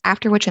 seconds,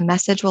 after which a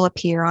message will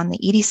appear on the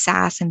ED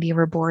SAS and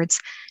viewer boards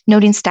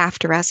noting staff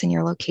duress in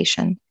your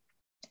location.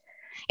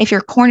 If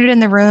you're cornered in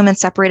the room and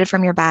separated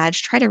from your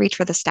badge, try to reach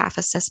for the staff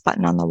assist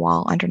button on the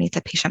wall underneath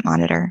the patient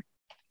monitor.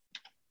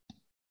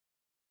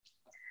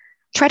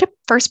 Try to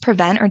first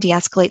prevent or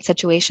de-escalate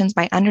situations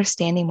by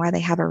understanding why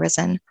they have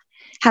arisen.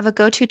 Have a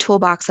go-to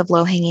toolbox of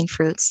low-hanging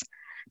fruits.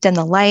 Dim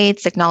the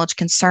lights, acknowledge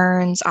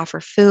concerns, offer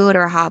food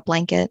or a hot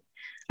blanket.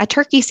 A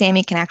turkey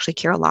Sammy can actually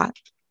cure a lot.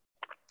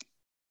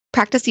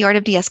 Practice the art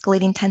of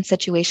de-escalating tense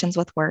situations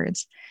with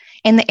words.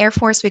 In the Air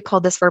Force, we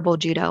call this verbal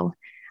judo.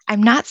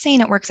 I'm not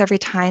saying it works every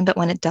time, but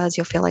when it does,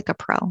 you'll feel like a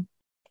pro.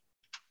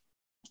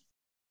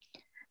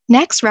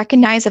 Next,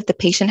 recognize if the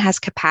patient has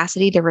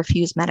capacity to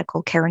refuse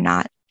medical care or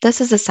not. This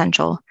is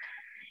essential.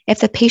 If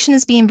the patient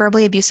is being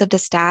verbally abusive to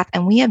staff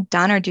and we have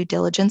done our due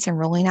diligence in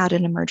ruling out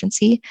an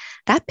emergency,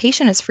 that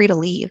patient is free to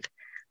leave.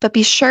 But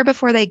be sure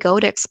before they go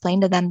to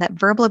explain to them that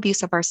verbal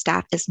abuse of our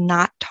staff is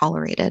not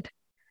tolerated.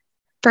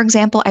 For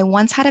example, I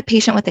once had a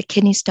patient with a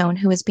kidney stone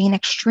who was being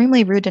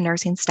extremely rude to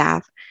nursing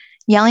staff,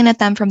 yelling at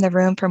them from the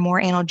room for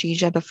more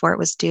analgesia before it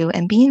was due,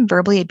 and being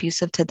verbally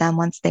abusive to them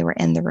once they were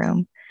in the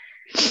room.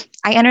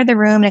 I entered the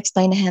room and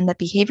explained to him that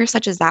behavior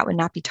such as that would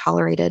not be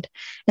tolerated,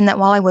 and that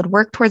while I would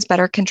work towards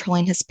better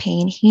controlling his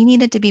pain, he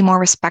needed to be more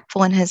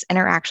respectful in his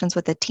interactions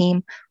with the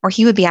team, or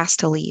he would be asked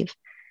to leave.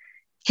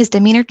 His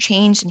demeanor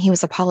changed and he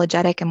was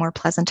apologetic and more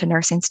pleasant to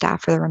nursing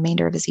staff for the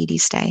remainder of his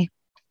ED stay.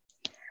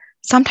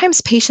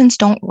 Sometimes patients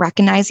don't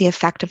recognize the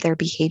effect of their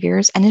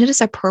behaviors, and it is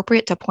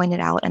appropriate to point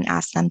it out and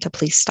ask them to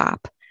please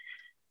stop.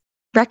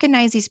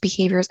 Recognize these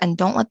behaviors and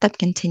don't let them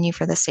continue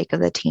for the sake of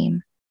the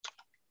team.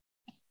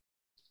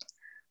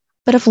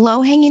 But if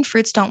low-hanging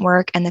fruits don't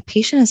work and the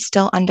patient is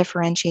still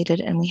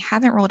undifferentiated and we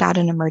haven't ruled out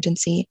an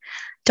emergency,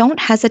 don't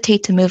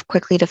hesitate to move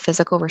quickly to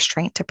physical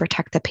restraint to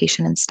protect the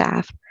patient and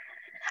staff.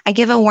 I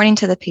give a warning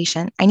to the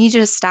patient. I need you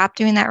to stop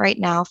doing that right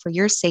now for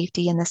your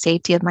safety and the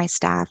safety of my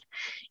staff.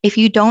 If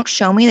you don't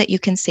show me that you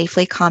can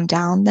safely calm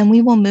down, then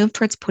we will move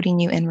towards putting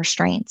you in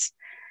restraints.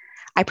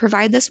 I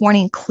provide this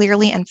warning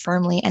clearly and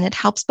firmly, and it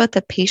helps both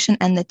the patient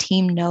and the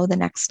team know the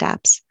next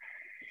steps.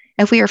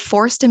 If we are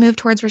forced to move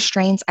towards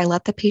restraints, I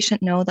let the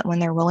patient know that when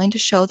they're willing to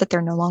show that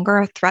they're no longer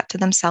a threat to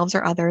themselves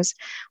or others,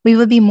 we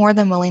would be more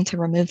than willing to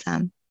remove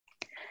them.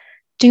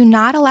 Do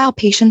not allow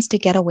patients to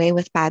get away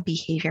with bad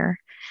behavior.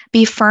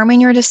 Be firm in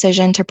your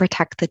decision to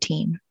protect the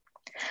team.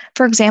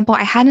 For example,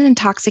 I had an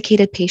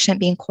intoxicated patient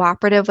being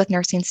cooperative with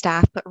nursing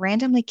staff, but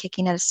randomly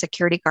kicking at a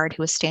security guard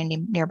who was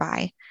standing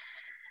nearby.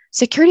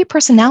 Security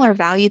personnel are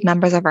valued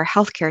members of our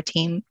healthcare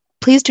team.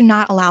 Please do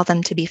not allow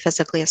them to be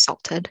physically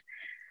assaulted.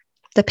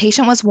 The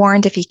patient was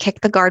warned if he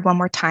kicked the guard one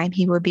more time,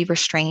 he would be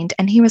restrained,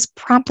 and he was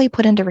promptly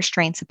put into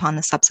restraints upon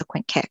the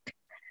subsequent kick.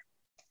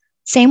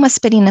 Same with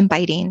spitting and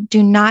biting.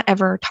 Do not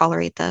ever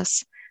tolerate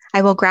this.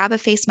 I will grab a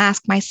face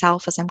mask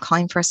myself as I'm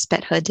calling for a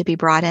spit hood to be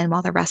brought in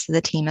while the rest of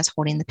the team is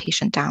holding the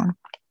patient down.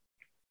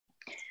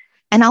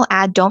 And I'll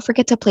add, don't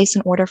forget to place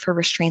an order for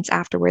restraints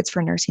afterwards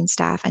for nursing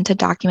staff and to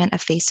document a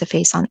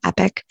face-to-face on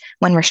Epic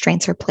when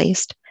restraints are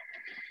placed.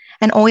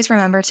 And always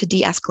remember to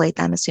de-escalate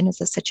them as soon as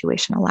the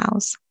situation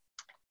allows.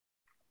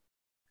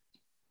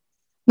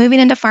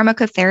 Moving into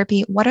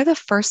pharmacotherapy, what are the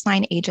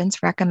first-line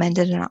agents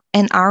recommended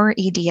in our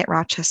ED at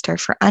Rochester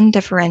for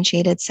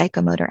undifferentiated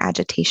psychomotor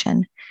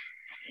agitation?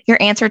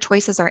 Your answer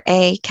choices are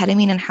A,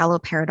 ketamine and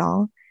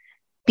haloperidol,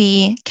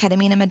 B,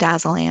 ketamine and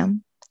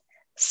midazolam,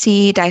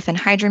 C,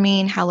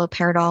 diphenhydramine,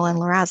 haloperidol, and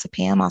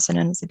lorazepam, also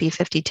known as the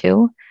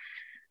B52,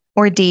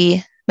 or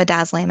D,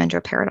 midazolam and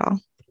droperidol.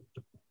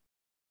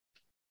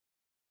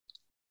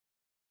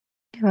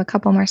 Give a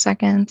couple more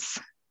seconds.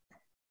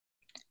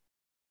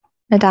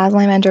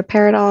 Midazolam and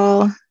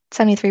droperidol,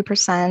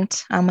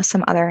 73%, with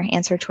some other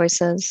answer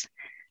choices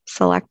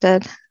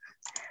selected.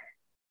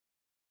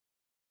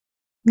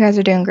 You guys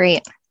are doing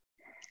great.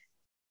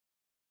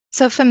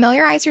 So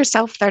familiarize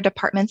yourself with our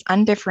department's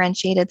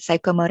undifferentiated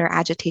psychomotor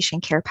agitation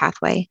care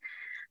pathway.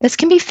 This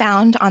can be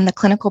found on the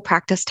clinical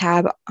practice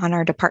tab on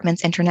our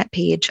department's internet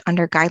page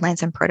under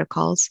guidelines and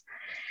protocols.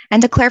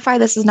 And to clarify,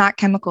 this is not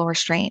chemical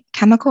restraint.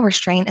 Chemical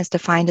restraint is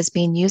defined as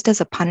being used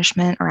as a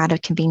punishment or out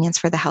of convenience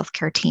for the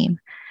healthcare team.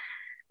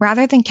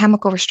 Rather than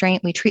chemical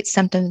restraint, we treat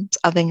symptoms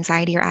of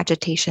anxiety or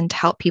agitation to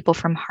help people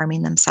from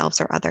harming themselves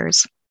or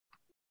others.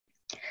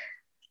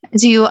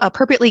 As you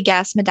appropriately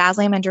guessed,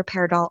 midazolam and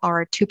droperidol are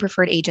our two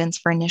preferred agents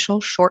for initial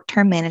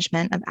short-term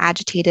management of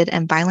agitated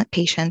and violent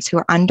patients who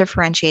are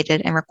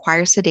undifferentiated and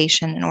require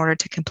sedation in order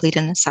to complete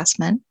an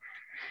assessment.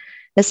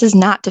 This is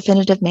not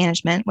definitive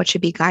management, which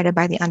should be guided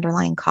by the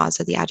underlying cause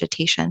of the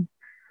agitation.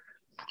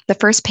 The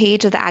first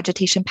page of the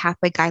agitation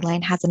pathway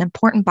guideline has an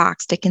important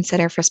box to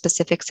consider for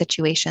specific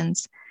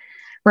situations.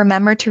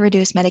 Remember to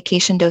reduce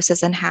medication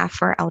doses in half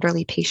for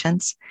elderly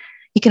patients.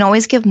 You can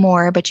always give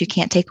more, but you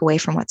can't take away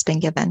from what's been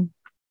given.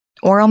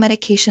 Oral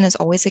medication is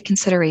always a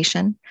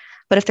consideration,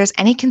 but if there's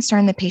any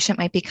concern the patient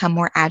might become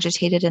more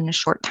agitated in a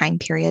short time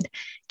period,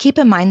 keep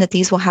in mind that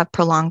these will have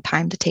prolonged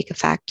time to take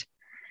effect.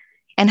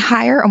 And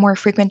higher or more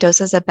frequent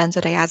doses of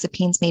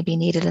benzodiazepines may be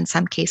needed in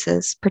some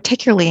cases,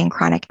 particularly in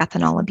chronic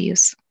ethanol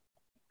abuse.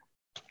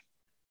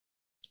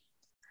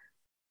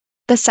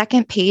 The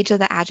second page of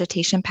the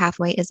agitation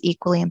pathway is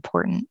equally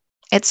important.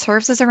 It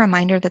serves as a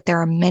reminder that there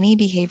are many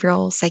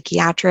behavioral,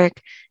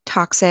 psychiatric,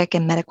 toxic,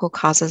 and medical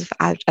causes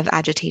of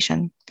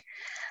agitation.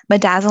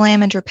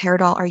 Midazolam and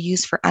droperidol are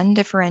used for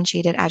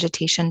undifferentiated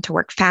agitation to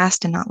work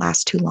fast and not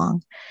last too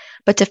long,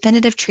 but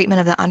definitive treatment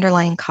of the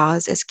underlying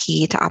cause is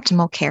key to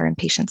optimal care and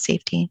patient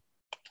safety.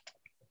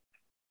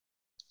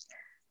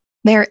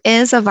 There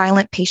is a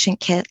violent patient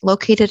kit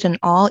located in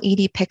all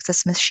ED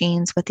Pyxis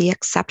machines with the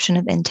exception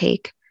of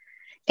intake.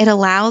 It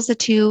allows the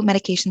two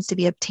medications to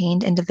be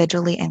obtained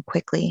individually and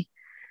quickly.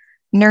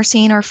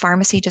 Nursing or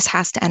pharmacy just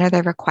has to enter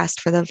their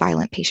request for the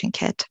violent patient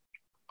kit.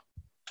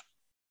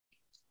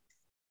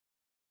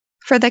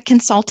 For the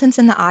consultants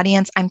in the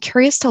audience, I'm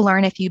curious to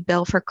learn if you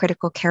bill for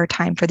critical care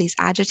time for these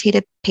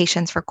agitated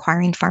patients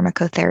requiring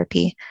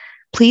pharmacotherapy.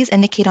 Please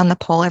indicate on the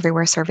poll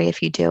everywhere survey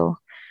if you do.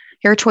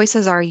 Your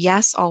choices are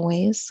yes,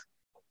 always,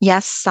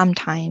 yes,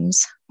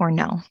 sometimes, or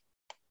no.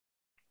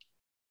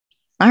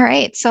 All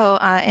right, so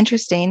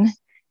interesting.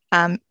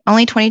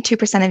 Only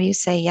 22% of you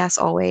say yes,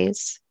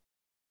 always.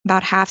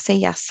 About half say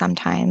yes,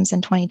 sometimes,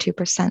 and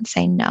 22%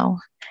 say no.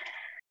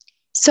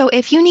 So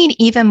if you need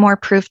even more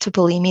proof to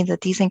believe me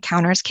that these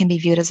encounters can be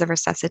viewed as a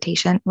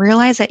resuscitation,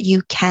 realize that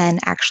you can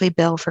actually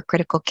bill for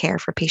critical care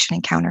for patient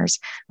encounters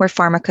where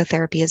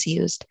pharmacotherapy is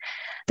used.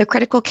 The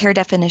critical care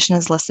definition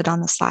is listed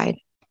on the slide.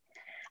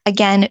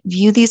 Again,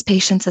 view these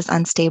patients as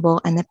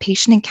unstable and the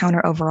patient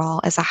encounter overall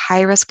as a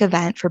high-risk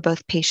event for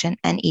both patient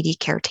and ED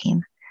care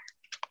team.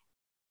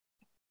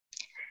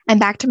 And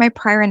back to my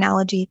prior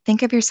analogy,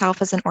 think of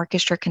yourself as an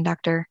orchestra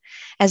conductor.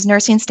 As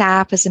nursing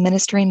staff is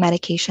administering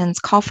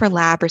medications, call for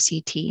lab or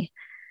CT.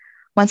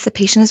 Once the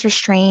patient is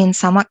restrained,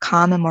 somewhat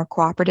calm, and more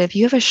cooperative,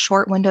 you have a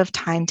short window of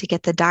time to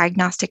get the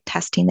diagnostic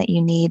testing that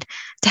you need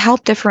to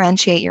help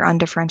differentiate your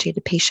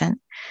undifferentiated patient.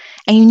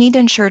 And you need to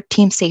ensure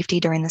team safety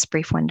during this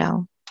brief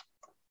window.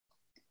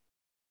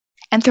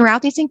 And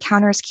throughout these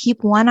encounters,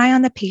 keep one eye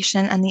on the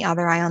patient and the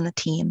other eye on the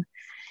team.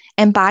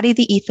 Embody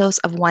the ethos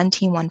of one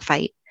team, one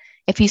fight.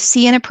 If you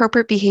see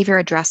inappropriate behavior,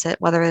 address it,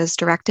 whether it is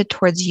directed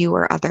towards you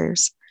or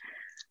others.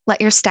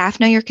 Let your staff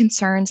know your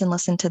concerns and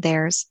listen to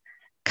theirs.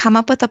 Come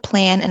up with a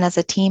plan, and as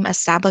a team,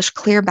 establish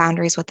clear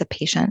boundaries with the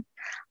patient.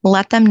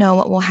 Let them know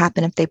what will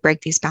happen if they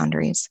break these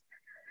boundaries.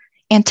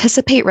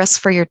 Anticipate risks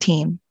for your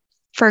team.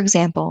 For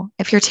example,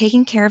 if you're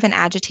taking care of an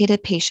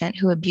agitated patient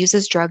who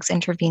abuses drugs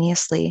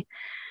intravenously,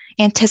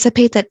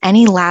 anticipate that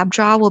any lab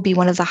draw will be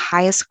one of the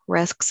highest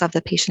risks of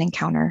the patient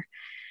encounter.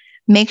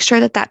 Make sure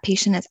that that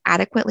patient is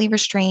adequately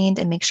restrained,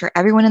 and make sure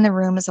everyone in the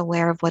room is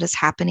aware of what is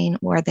happening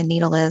where the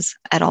needle is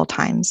at all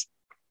times.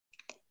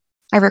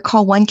 I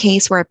recall one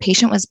case where a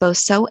patient was both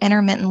so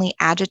intermittently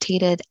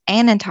agitated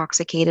and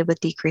intoxicated with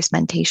decreased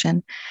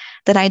mentation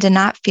that I did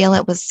not feel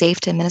it was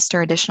safe to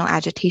administer additional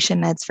agitation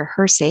meds for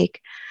her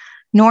sake,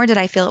 nor did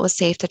I feel it was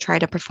safe to try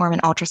to perform an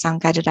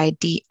ultrasound-guided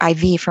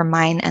IV for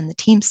mine and the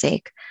team's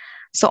sake.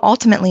 So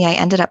ultimately, I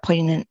ended up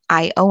putting an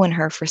IO in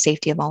her for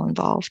safety of all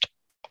involved.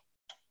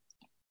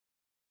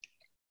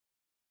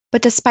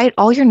 But despite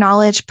all your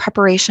knowledge,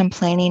 preparation,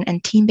 planning,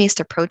 and team-based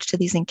approach to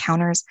these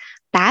encounters,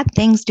 bad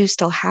things do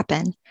still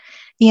happen.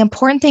 The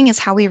important thing is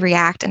how we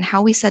react and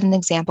how we set an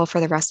example for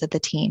the rest of the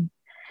team.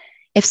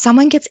 If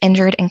someone gets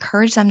injured,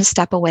 encourage them to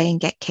step away and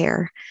get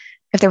care.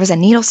 If there was a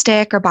needle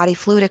stick or body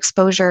fluid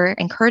exposure,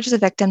 encourage the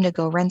victim to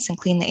go rinse and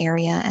clean the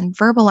area, and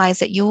verbalize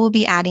that you will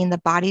be adding the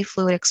body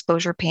fluid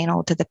exposure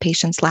panel to the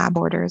patient's lab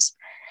orders.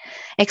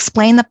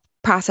 Explain the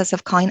process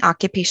of calling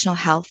occupational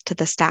health to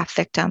the staff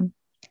victim.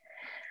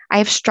 I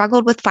have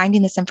struggled with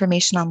finding this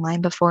information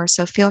online before,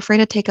 so feel free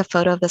to take a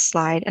photo of this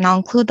slide, and I'll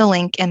include the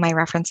link in my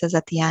references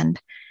at the end.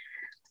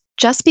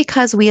 Just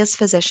because we as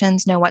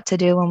physicians know what to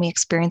do when we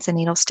experience a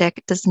needle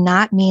stick does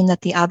not mean that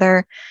the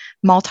other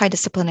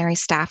multidisciplinary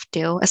staff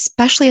do,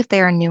 especially if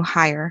they are a new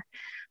hire.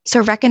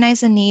 So recognize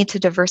the need to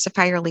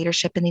diversify your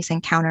leadership in these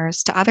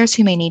encounters to others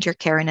who may need your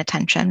care and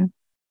attention.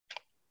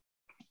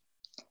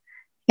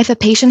 If a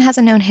patient has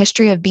a known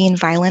history of being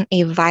violent,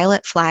 a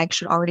violet flag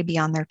should already be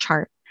on their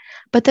chart.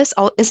 But this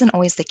isn't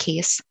always the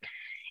case.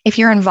 If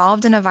you're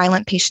involved in a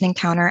violent patient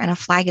encounter and a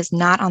flag is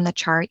not on the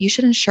chart, you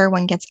should ensure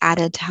one gets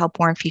added to help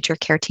warn future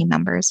care team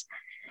members.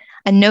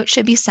 A note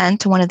should be sent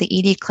to one of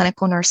the ED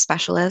clinical nurse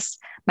specialists.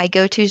 My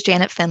go-to is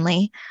Janet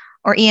Finley,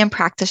 or EM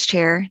practice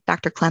chair,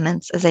 Dr.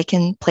 Clements, as they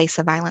can place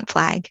a violent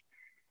flag.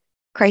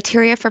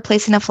 Criteria for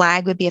placing a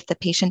flag would be if the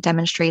patient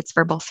demonstrates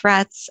verbal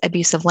threats,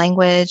 abusive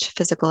language,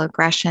 physical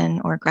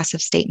aggression, or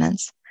aggressive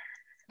statements.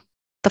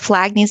 The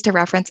flag needs to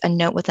reference a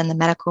note within the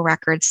medical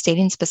record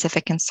stating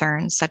specific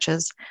concerns, such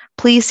as,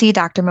 please see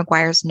Dr.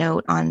 McGuire's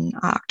note on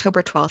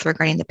October 12th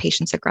regarding the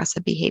patient's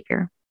aggressive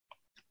behavior.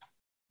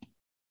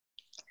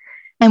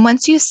 And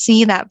once you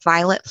see that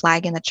violet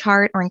flag in the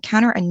chart or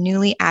encounter a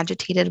newly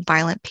agitated,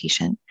 violent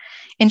patient,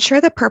 ensure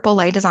the purple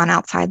light is on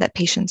outside that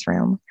patient's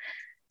room.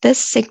 This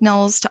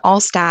signals to all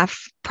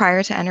staff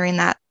prior to entering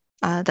that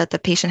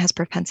the patient has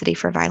propensity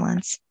for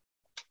violence.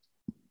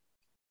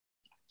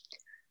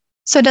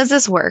 So does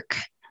this work?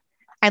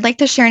 I'd like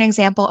to share an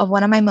example of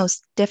one of my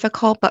most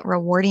difficult but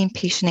rewarding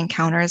patient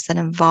encounters that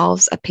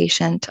involves a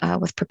patient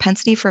with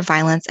propensity for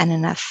violence and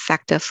an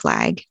effective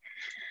flag.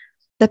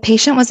 The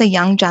patient was a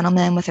young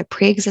gentleman with a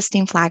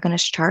pre-existing flag on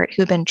his chart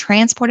who had been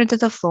transported to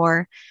the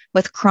floor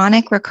with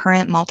chronic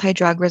recurrent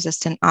multi-drug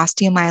resistant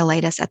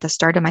osteomyelitis at the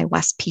start of my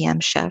West PM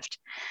shift,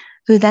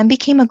 who then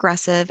became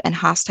aggressive and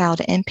hostile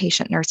to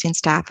inpatient nursing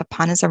staff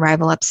upon his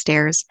arrival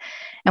upstairs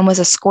and was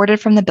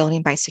escorted from the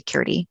building by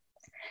security.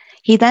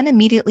 He then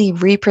immediately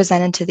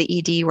re-presented to the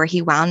ED where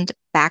he wound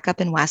back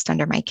up in West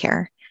under my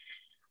care.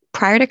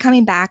 Prior to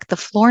coming back, the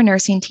floor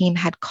nursing team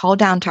had called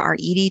down to our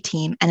ED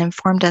team and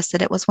informed us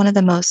that it was one of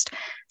the most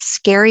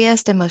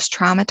scariest and most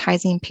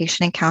traumatizing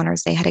patient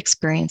encounters they had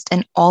experienced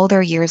in all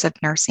their years of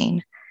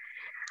nursing.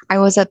 I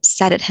was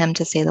upset at him,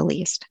 to say the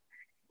least.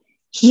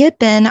 He had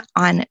been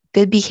on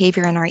good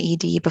behavior in our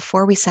ED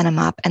before we sent him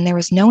up, and there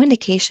was no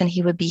indication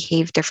he would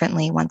behave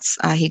differently once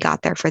he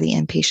got there for the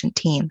inpatient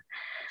team.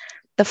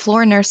 The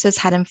floor nurses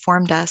had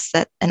informed us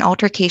that an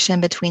altercation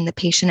between the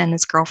patient and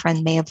his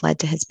girlfriend may have led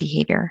to his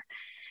behavior.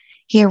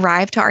 He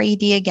arrived to our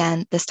ED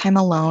again, this time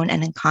alone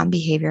and in calm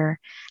behavior,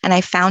 and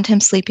I found him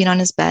sleeping on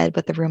his bed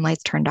with the room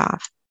lights turned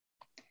off.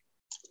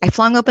 I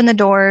flung open the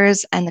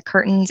doors and the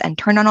curtains and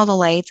turned on all the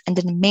lights and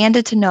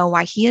demanded to know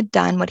why he had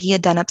done what he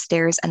had done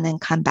upstairs and then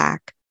come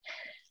back.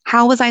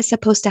 How was I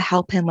supposed to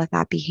help him with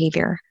that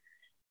behavior?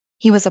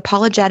 He was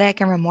apologetic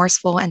and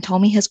remorseful and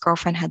told me his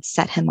girlfriend had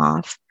set him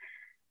off.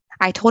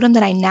 I told him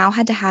that I now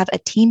had to have a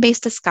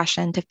team-based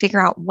discussion to figure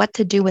out what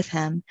to do with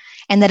him,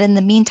 and that in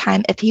the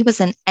meantime, if he was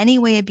in any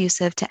way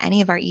abusive to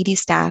any of our ED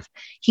staff,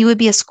 he would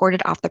be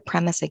escorted off the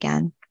premise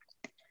again.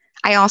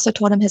 I also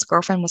told him his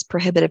girlfriend was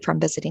prohibited from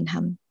visiting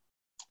him.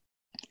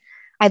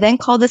 I then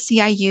called the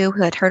CIU,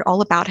 who had heard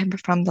all about him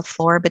from the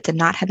floor but did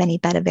not have any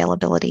bed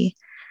availability.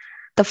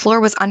 The floor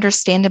was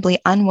understandably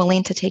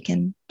unwilling to take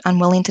him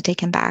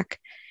back.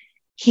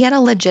 He had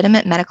a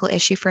legitimate medical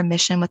issue for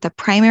admission, with the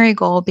primary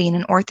goal being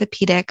an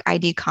orthopedic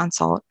ID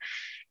consult.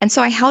 And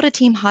so I held a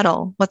team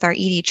huddle with our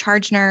ED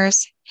charge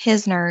nurse,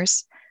 his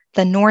nurse,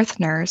 the North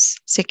nurse,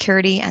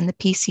 security, and the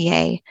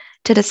PCA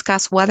to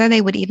discuss whether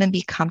they would even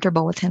be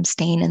comfortable with him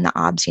staying in the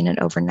OBS unit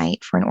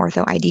overnight for an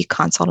ortho ID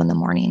consult in the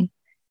morning.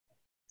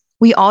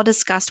 We all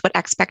discussed what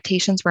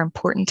expectations were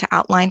important to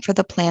outline for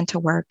the plan to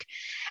work,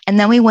 and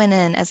then we went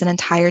in as an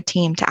entire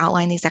team to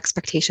outline these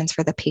expectations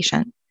for the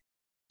patient.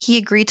 He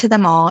agreed to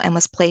them all and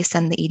was placed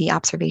in the ED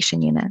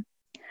observation unit.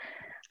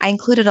 I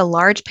included a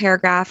large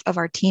paragraph of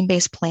our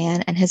team-based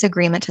plan and his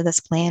agreement to this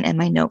plan in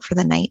my note for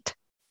the night.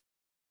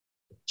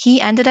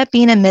 He ended up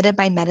being admitted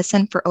by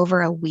medicine for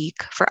over a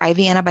week for IV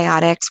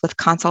antibiotics with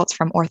consults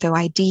from ortho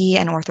ID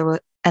and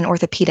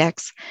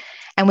orthopedics,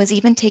 and was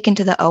even taken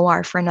to the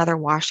OR for another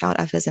washout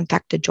of his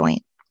infected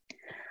joint.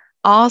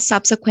 All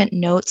subsequent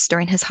notes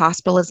during his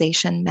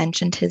hospitalization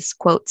mentioned his,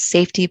 quote,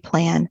 safety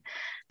plan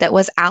that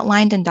was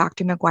outlined in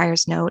Dr.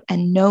 McGuire's note,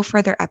 and no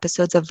further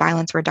episodes of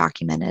violence were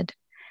documented.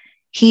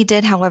 He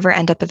did, however,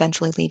 end up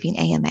eventually leaving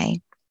AMA.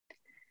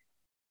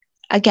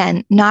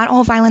 Again, not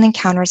all violent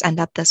encounters end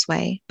up this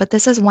way, but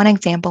this is one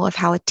example of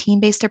how a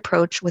team-based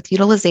approach with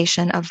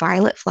utilization of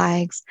violet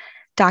flags,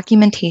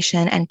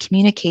 documentation, and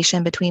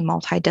communication between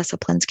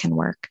multidisciplines can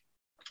work.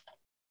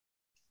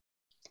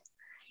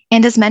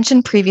 And as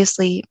mentioned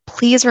previously,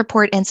 please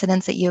report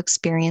incidents that you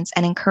experience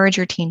and encourage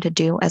your team to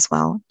do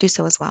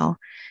so as well.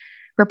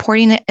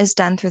 Reporting is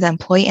done through the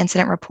Employee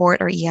Incident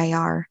Report, or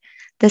EIR.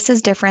 This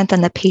is different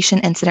than the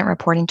patient incident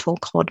reporting tool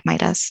called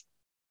MIDAS.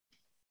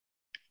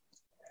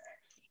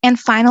 And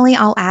finally,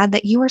 I'll add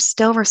that you are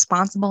still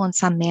responsible in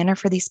some manner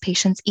for these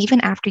patients even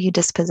after you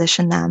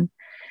disposition them.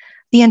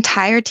 The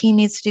entire team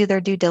needs to do their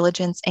due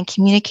diligence in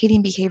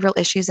communicating behavioral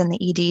issues in the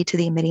ED to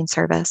the admitting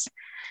service.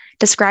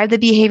 Describe the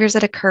behaviors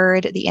that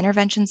occurred, the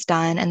interventions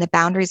done, and the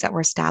boundaries that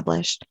were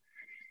established.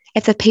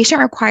 If the patient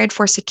required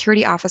for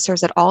security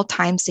officers at all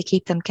times to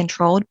keep them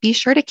controlled, be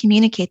sure to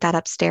communicate that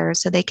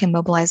upstairs so they can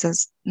mobilize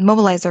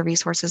their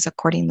resources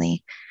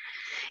accordingly.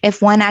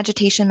 If one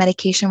agitation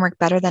medication worked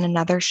better than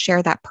another,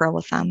 share that pearl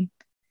with them.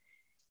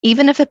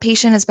 Even if a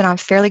patient has been on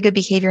fairly good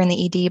behavior in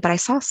the ED, but I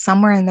saw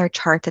somewhere in their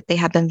chart that they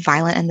have been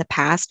violent in the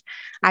past,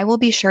 I will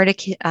be sure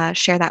to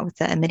share that with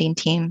the admitting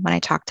team when I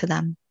talk to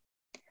them.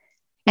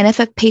 And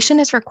if a patient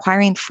is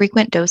requiring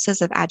frequent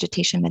doses of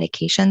agitation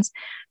medications,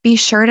 be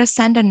sure to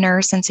send a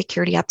nurse and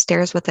security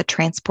upstairs with a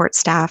transport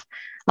staff,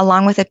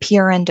 along with a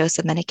PRN dose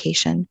of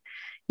medication.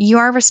 You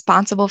are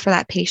responsible for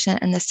that patient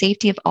and the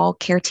safety of all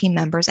care team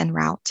members en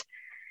route.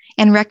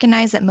 And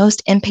recognize that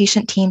most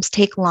inpatient teams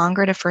take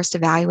longer to first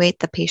evaluate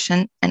the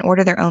patient and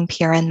order their own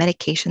PRN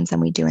medications than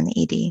we do in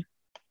the ED.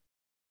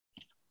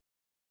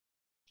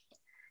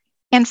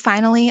 And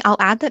finally, I'll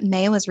add that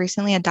Mayo has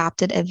recently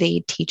adopted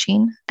Evade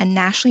Teaching, a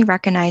nationally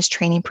recognized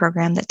training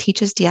program that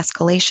teaches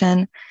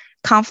de-escalation,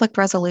 conflict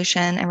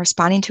resolution, and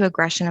responding to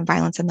aggression and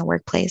violence in the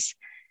workplace.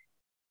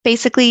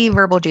 Basically,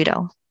 verbal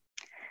judo.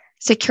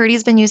 Security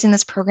has been using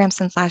this program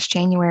since last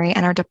January,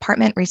 and our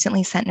department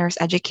recently sent nurse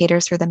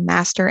educators through the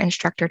Master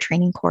Instructor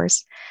Training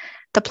course.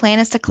 The plan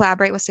is to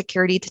collaborate with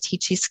security to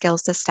teach these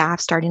skills to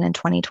staff starting in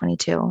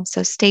 2022,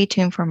 so stay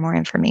tuned for more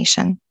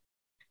information.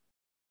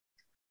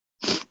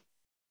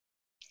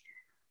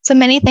 So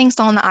many thanks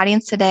to all in the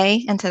audience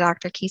today, and to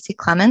Dr. Casey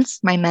Clements,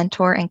 my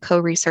mentor and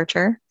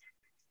co-researcher,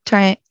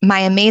 to my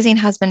amazing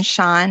husband,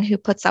 Sean, who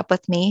puts up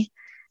with me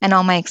and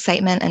all my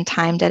excitement and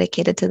time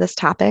dedicated to this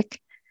topic,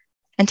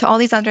 and to all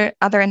these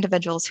other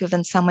individuals who have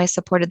in some way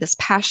supported this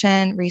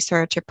passion,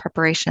 research, or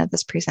preparation of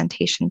this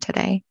presentation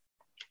today.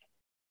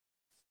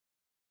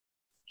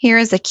 Here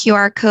is a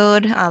QR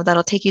code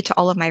that'll take you to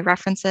all of my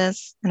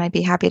references, and I'd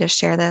be happy to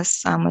share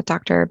this with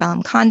Dr.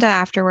 Bellamconda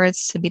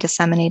afterwards to be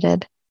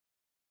disseminated.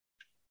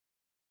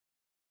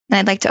 And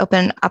I'd like to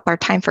open up our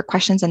time for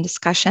questions and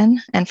discussion.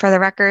 And for the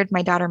record,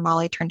 my daughter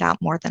Molly turned out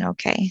more than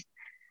okay.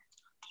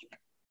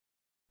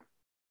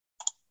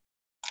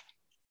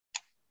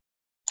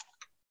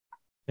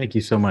 Thank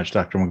you so much,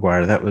 Dr.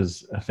 McGuire. That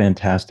was a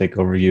fantastic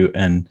overview.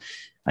 And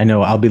I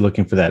know I'll be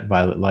looking for that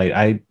violet light.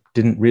 I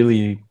didn't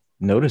really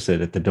notice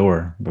it at the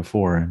door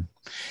before.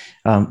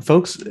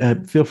 Folks,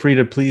 feel free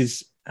to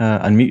please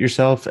unmute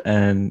yourself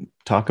and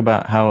talk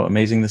about how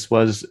amazing this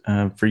was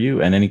for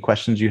you and any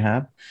questions you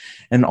have.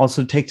 And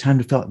also take time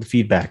to fill out the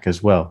feedback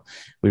as well.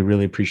 We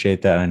really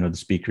appreciate that. I know the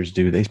speakers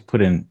do. They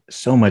put in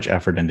so much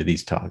effort into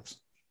these talks.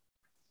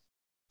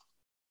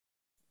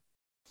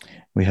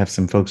 We have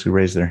some folks who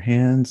raise their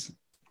hands.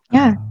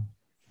 Yeah.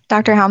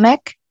 Dr.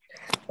 Helmick?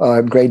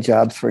 Great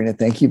job, Sarayna.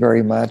 Thank you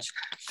very much.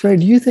 So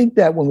do you think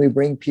that when we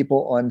bring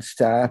people on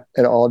staff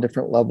at all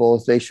different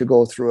levels, they should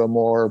go through a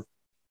more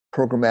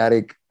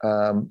programmatic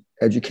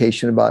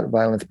education about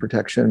violence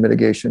protection and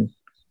mitigation?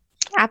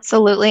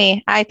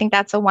 Absolutely. I think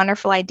that's a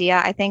wonderful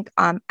idea. I think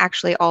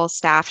actually all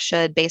staff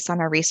should, based on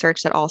our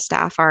research, that all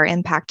staff are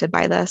impacted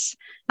by this,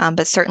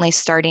 but certainly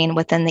starting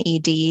within the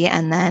ED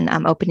and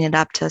then opening it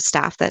up to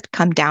staff that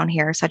come down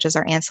here, such as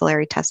our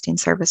ancillary testing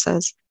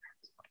services.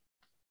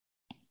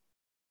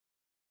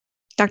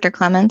 Dr.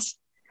 Clements?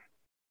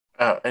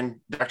 And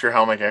Dr.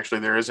 Helmick,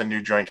 actually, there is a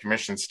new Joint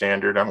Commission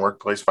standard on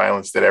workplace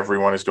violence that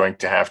everyone is going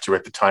to have to,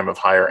 at the time of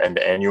hire and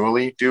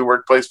annually, do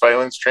workplace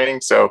violence training.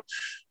 So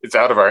it's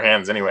out of our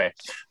hands anyway.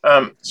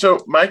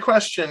 So my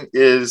question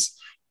is,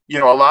 a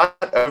lot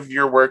of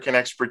your work and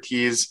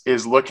expertise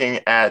is looking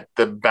at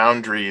the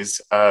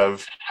boundaries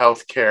of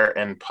healthcare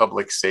and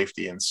public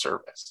safety and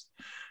service.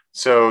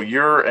 So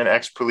you're an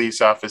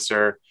ex-police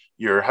officer.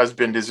 Your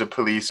husband is a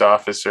police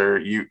officer.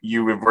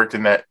 You have worked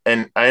in that.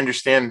 And I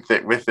understand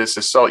that with this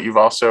assault, you've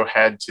also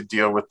had to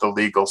deal with the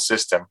legal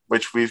system,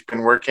 which we've been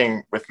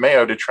working with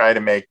Mayo to try to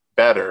make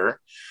better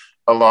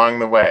along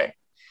the way.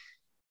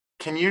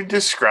 Can you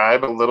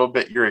describe a little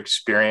bit your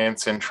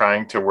experience in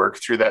trying to work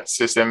through that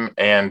system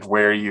and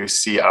where you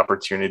see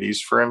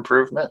opportunities for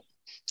improvement?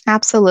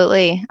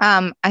 Absolutely.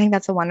 I think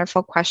that's a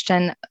wonderful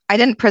question. I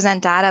didn't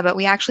present data, but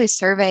we actually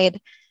surveyed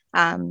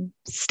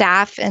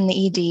staff in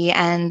the ED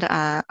and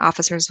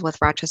officers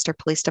with Rochester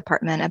Police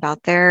Department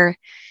about their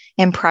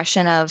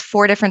impression of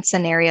 4 different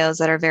scenarios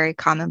that are very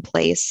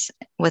commonplace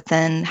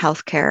within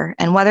healthcare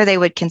and whether they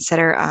would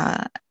consider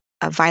a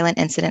violent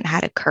incident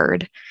had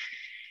occurred.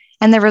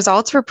 And the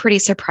results were pretty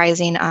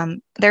surprising.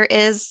 There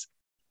is,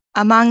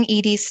 among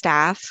ED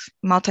staff,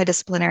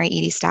 multidisciplinary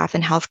ED staff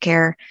in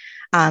healthcare,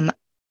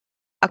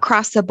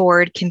 across the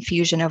board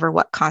confusion over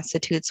what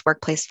constitutes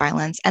workplace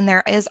violence. And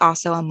there is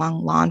also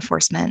among law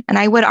enforcement, and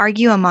I would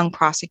argue among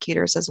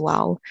prosecutors as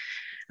well.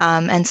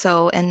 And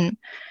from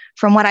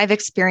what I've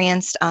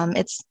experienced,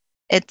 I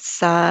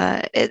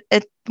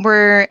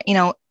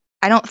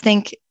don't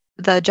think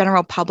the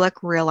general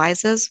public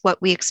realizes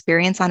what we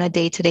experience on a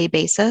day-to-day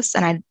basis.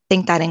 And I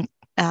think that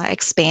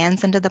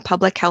expands into the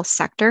public health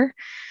sector.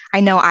 I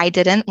know I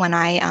didn't when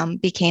I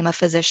became a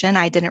physician.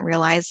 I didn't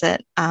realize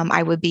that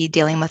I would be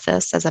dealing with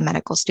this as a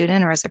medical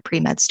student or as a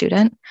pre-med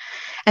student.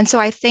 And so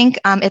I think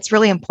it's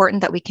really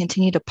important that we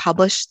continue to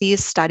publish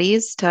these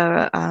studies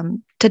to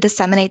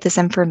disseminate this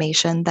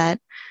information that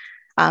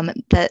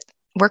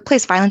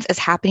workplace violence is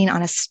happening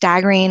on a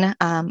staggering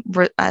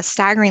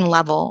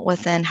level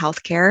within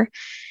healthcare,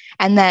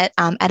 and that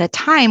at a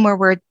time where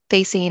we're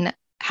facing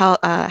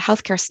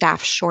healthcare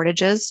staff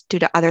shortages due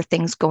to other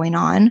things going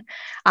on,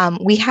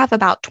 we have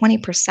about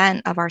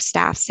 20% of our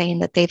staff saying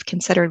that they've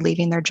considered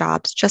leaving their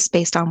jobs just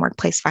based on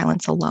workplace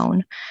violence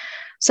alone.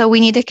 So we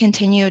need to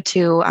continue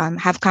to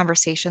have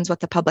conversations with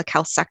the public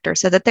health sector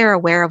so that they're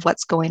aware of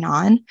what's going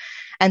on,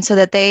 and so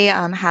that they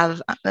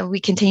we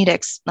continue to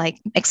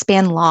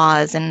expand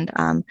laws and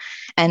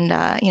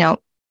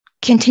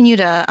continue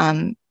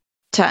to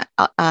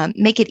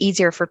make it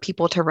easier for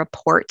people to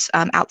report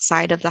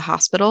outside of the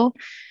hospital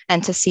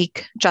and to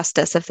seek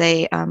justice if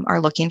they are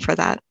looking for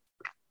that.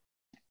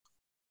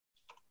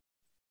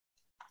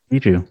 You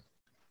do.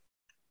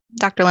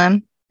 Dr.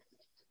 Lim?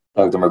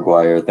 Dr.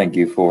 McGuire, thank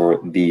you for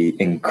the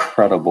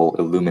incredible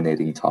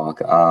illuminating talk.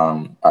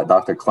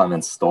 Dr.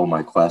 Clements stole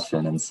my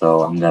question, and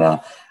so I'm going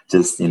to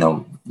just,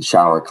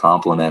 shower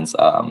compliments.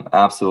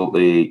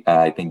 Absolutely,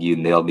 I think you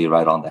nailed me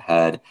right on the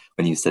head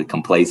when you said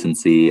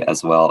complacency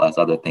as well as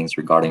other things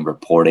regarding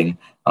reporting.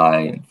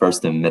 I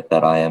first admit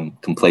that I am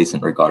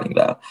complacent regarding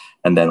that.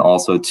 And then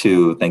also,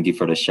 too, thank you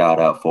for the shout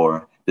out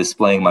for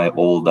displaying my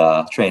old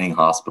training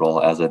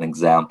hospital as an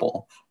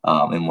example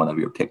in one of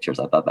your pictures.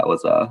 I thought that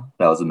was a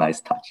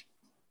nice touch.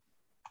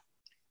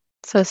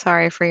 So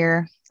sorry for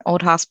your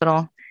old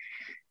hospital.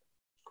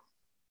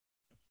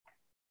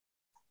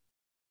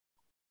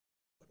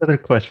 What other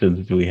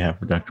questions do we have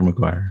for Dr.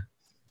 McGuire?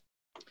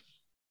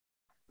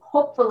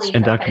 Hopefully.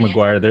 And Dr.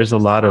 McGuire, there's a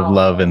lot of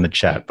love in the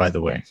chat, by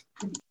the way.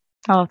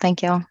 Oh,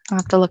 thank you. I'll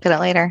have to look at it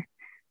later.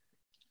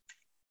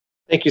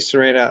 Thank you,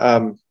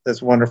 Sarayna.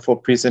 That's a wonderful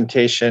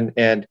presentation.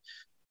 And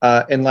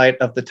in light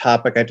of the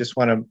topic, I just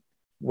want to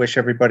wish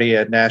everybody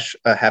a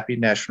happy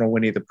National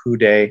Winnie the Pooh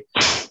Day.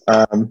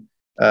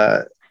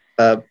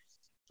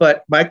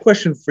 But my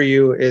question for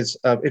you is,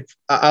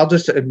 I'll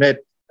just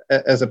admit,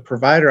 as a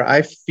provider,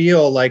 I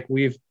feel like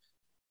we've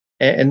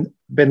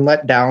been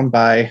let down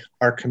by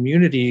our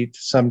community to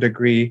some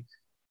degree,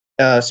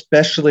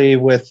 especially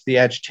with the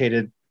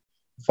agitated,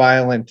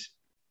 violent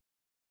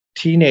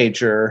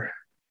teenager,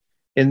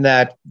 in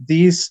that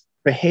these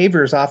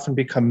behaviors often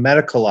become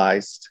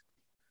medicalized,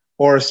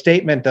 or a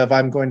statement of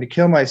 "I'm going to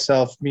kill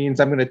myself" means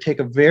I'm going to take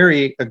a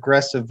very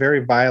aggressive,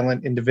 very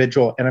violent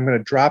individual and I'm going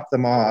to drop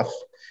them off.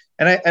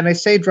 And I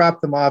say drop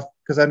them off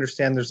because I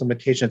understand there's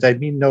limitations. I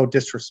mean no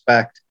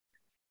disrespect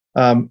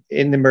in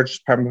the emergency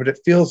department, but it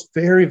feels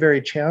very, very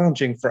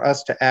challenging for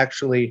us to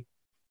actually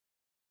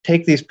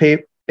take these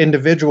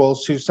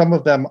individuals who, some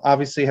of them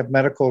obviously have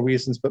medical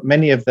reasons, but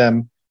many of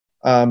them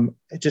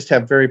just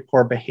have very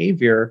poor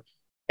behavior,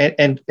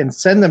 and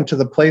send them to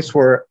the place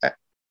where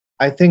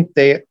I think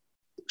they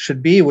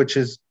should be, which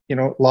is,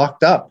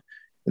 locked up.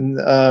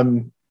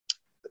 And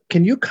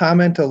can you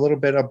comment a little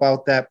bit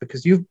about that?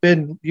 Because you've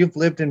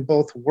lived in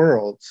both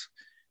worlds,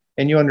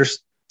 and you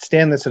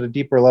understand this at a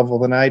deeper level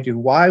than I do,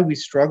 why we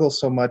struggle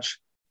so much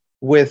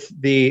with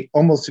the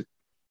almost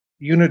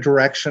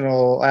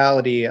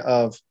unidirectionality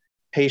of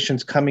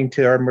patients coming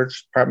to our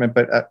emergency department,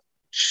 but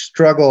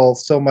struggle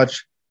so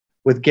much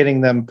with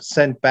getting them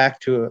sent back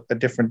to a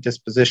different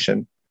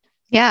disposition.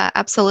 Yeah,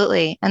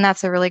 absolutely. And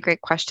that's a really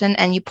great question.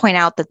 And you point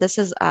out that this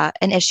is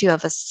an issue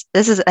at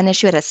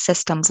a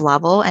systems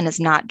level and is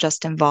not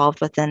just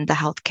involved within the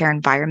healthcare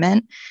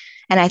environment.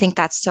 And I think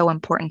that's so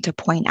important to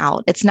point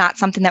out. It's not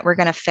something that we're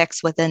going to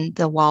fix within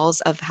the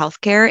walls of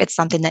healthcare. It's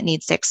something that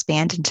needs to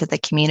expand into the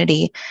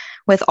community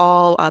with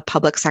all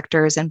public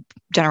sectors and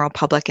general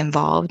public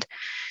involved.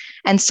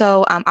 And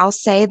so I'll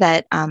say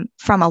that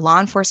from a law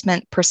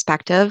enforcement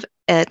perspective,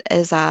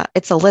 it's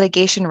a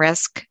litigation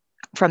risk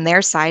from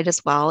their side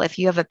as well. If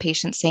you have a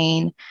patient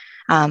saying,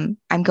 I'm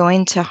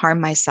going to harm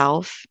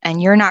myself,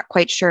 and you're not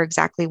quite sure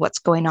exactly what's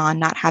going on,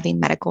 not having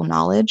medical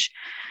knowledge,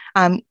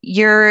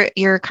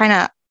 you're kind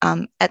of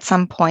at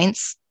some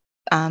points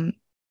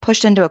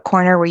pushed into a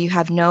corner where you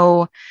have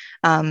no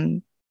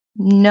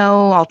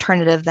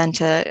alternative than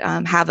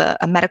to have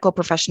a medical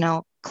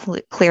professional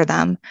clear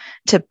them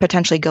to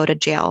potentially go to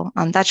jail.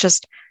 That's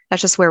just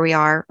where we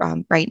are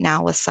right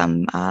now with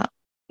some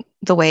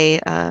the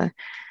way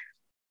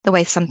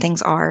some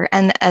things are.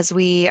 And as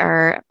we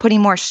are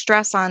putting more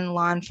stress on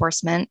law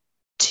enforcement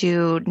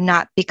to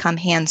not become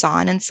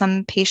hands-on in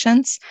some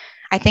patients,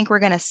 I think we're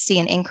going to see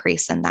an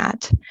increase in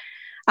that.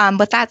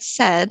 With that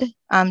said,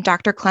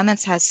 Dr.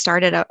 Clements has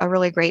started a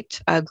really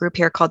great group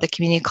here called the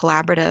Community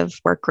Collaborative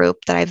Work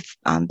Group that I've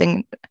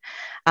been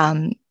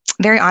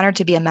very honored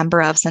to be a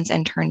member of since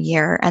intern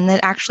year. And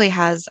that actually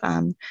has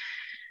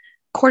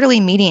quarterly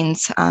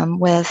meetings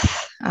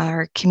with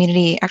our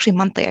community, actually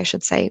monthly, I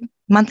should say,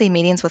 monthly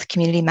meetings with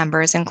community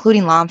members,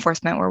 including law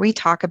enforcement, where we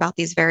talk about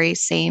these very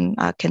same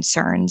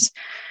concerns.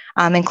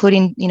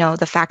 Including,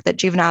 the fact that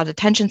juvenile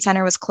detention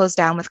center was closed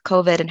down with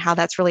COVID and how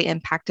that's really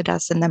impacted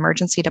us in the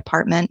emergency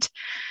department,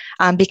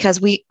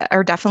 because we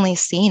are definitely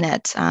seeing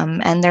it.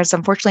 And there's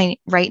unfortunately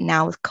right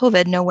now with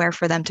COVID, nowhere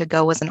for them to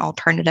go as an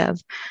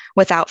alternative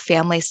without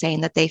families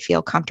saying that they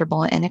feel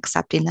comfortable in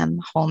accepting them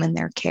home in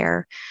their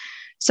care.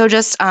 So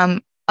just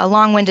a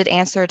long-winded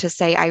answer to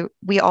say,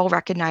 we all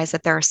recognize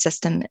that there are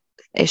system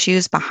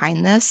issues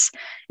behind this,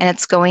 and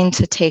it's going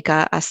to take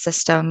a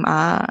system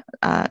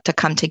to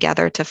come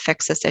together to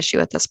fix this issue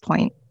at this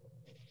point.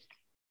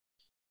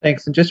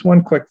 Thanks. And just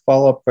one quick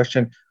follow-up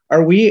question.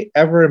 Are we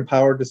ever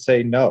empowered to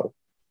say no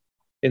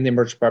in the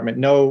emergency department?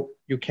 No,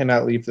 you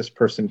cannot leave this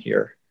person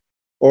here.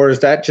 Or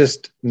is that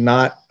just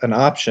not an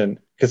option?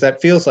 Because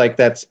that feels like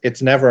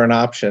it's never an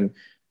option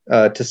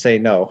to say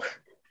no.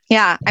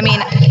 Yeah, I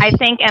mean, I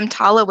think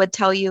EMTALA would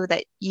tell you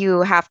that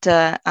you have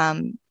to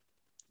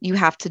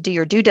do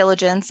your due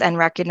diligence and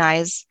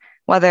recognize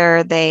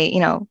whether they,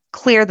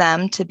 clear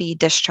them to be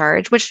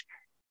discharged, which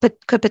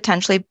could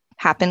potentially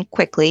happen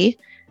quickly.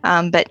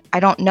 But I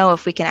don't know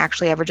if we can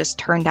actually ever just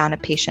turn down a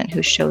patient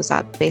who shows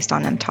up based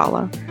on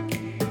EMTALA.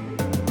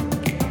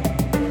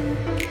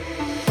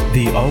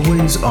 The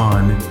Always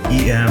On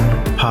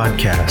EM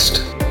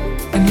Podcast.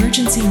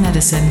 Emergency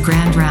Medicine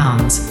Grand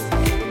Rounds.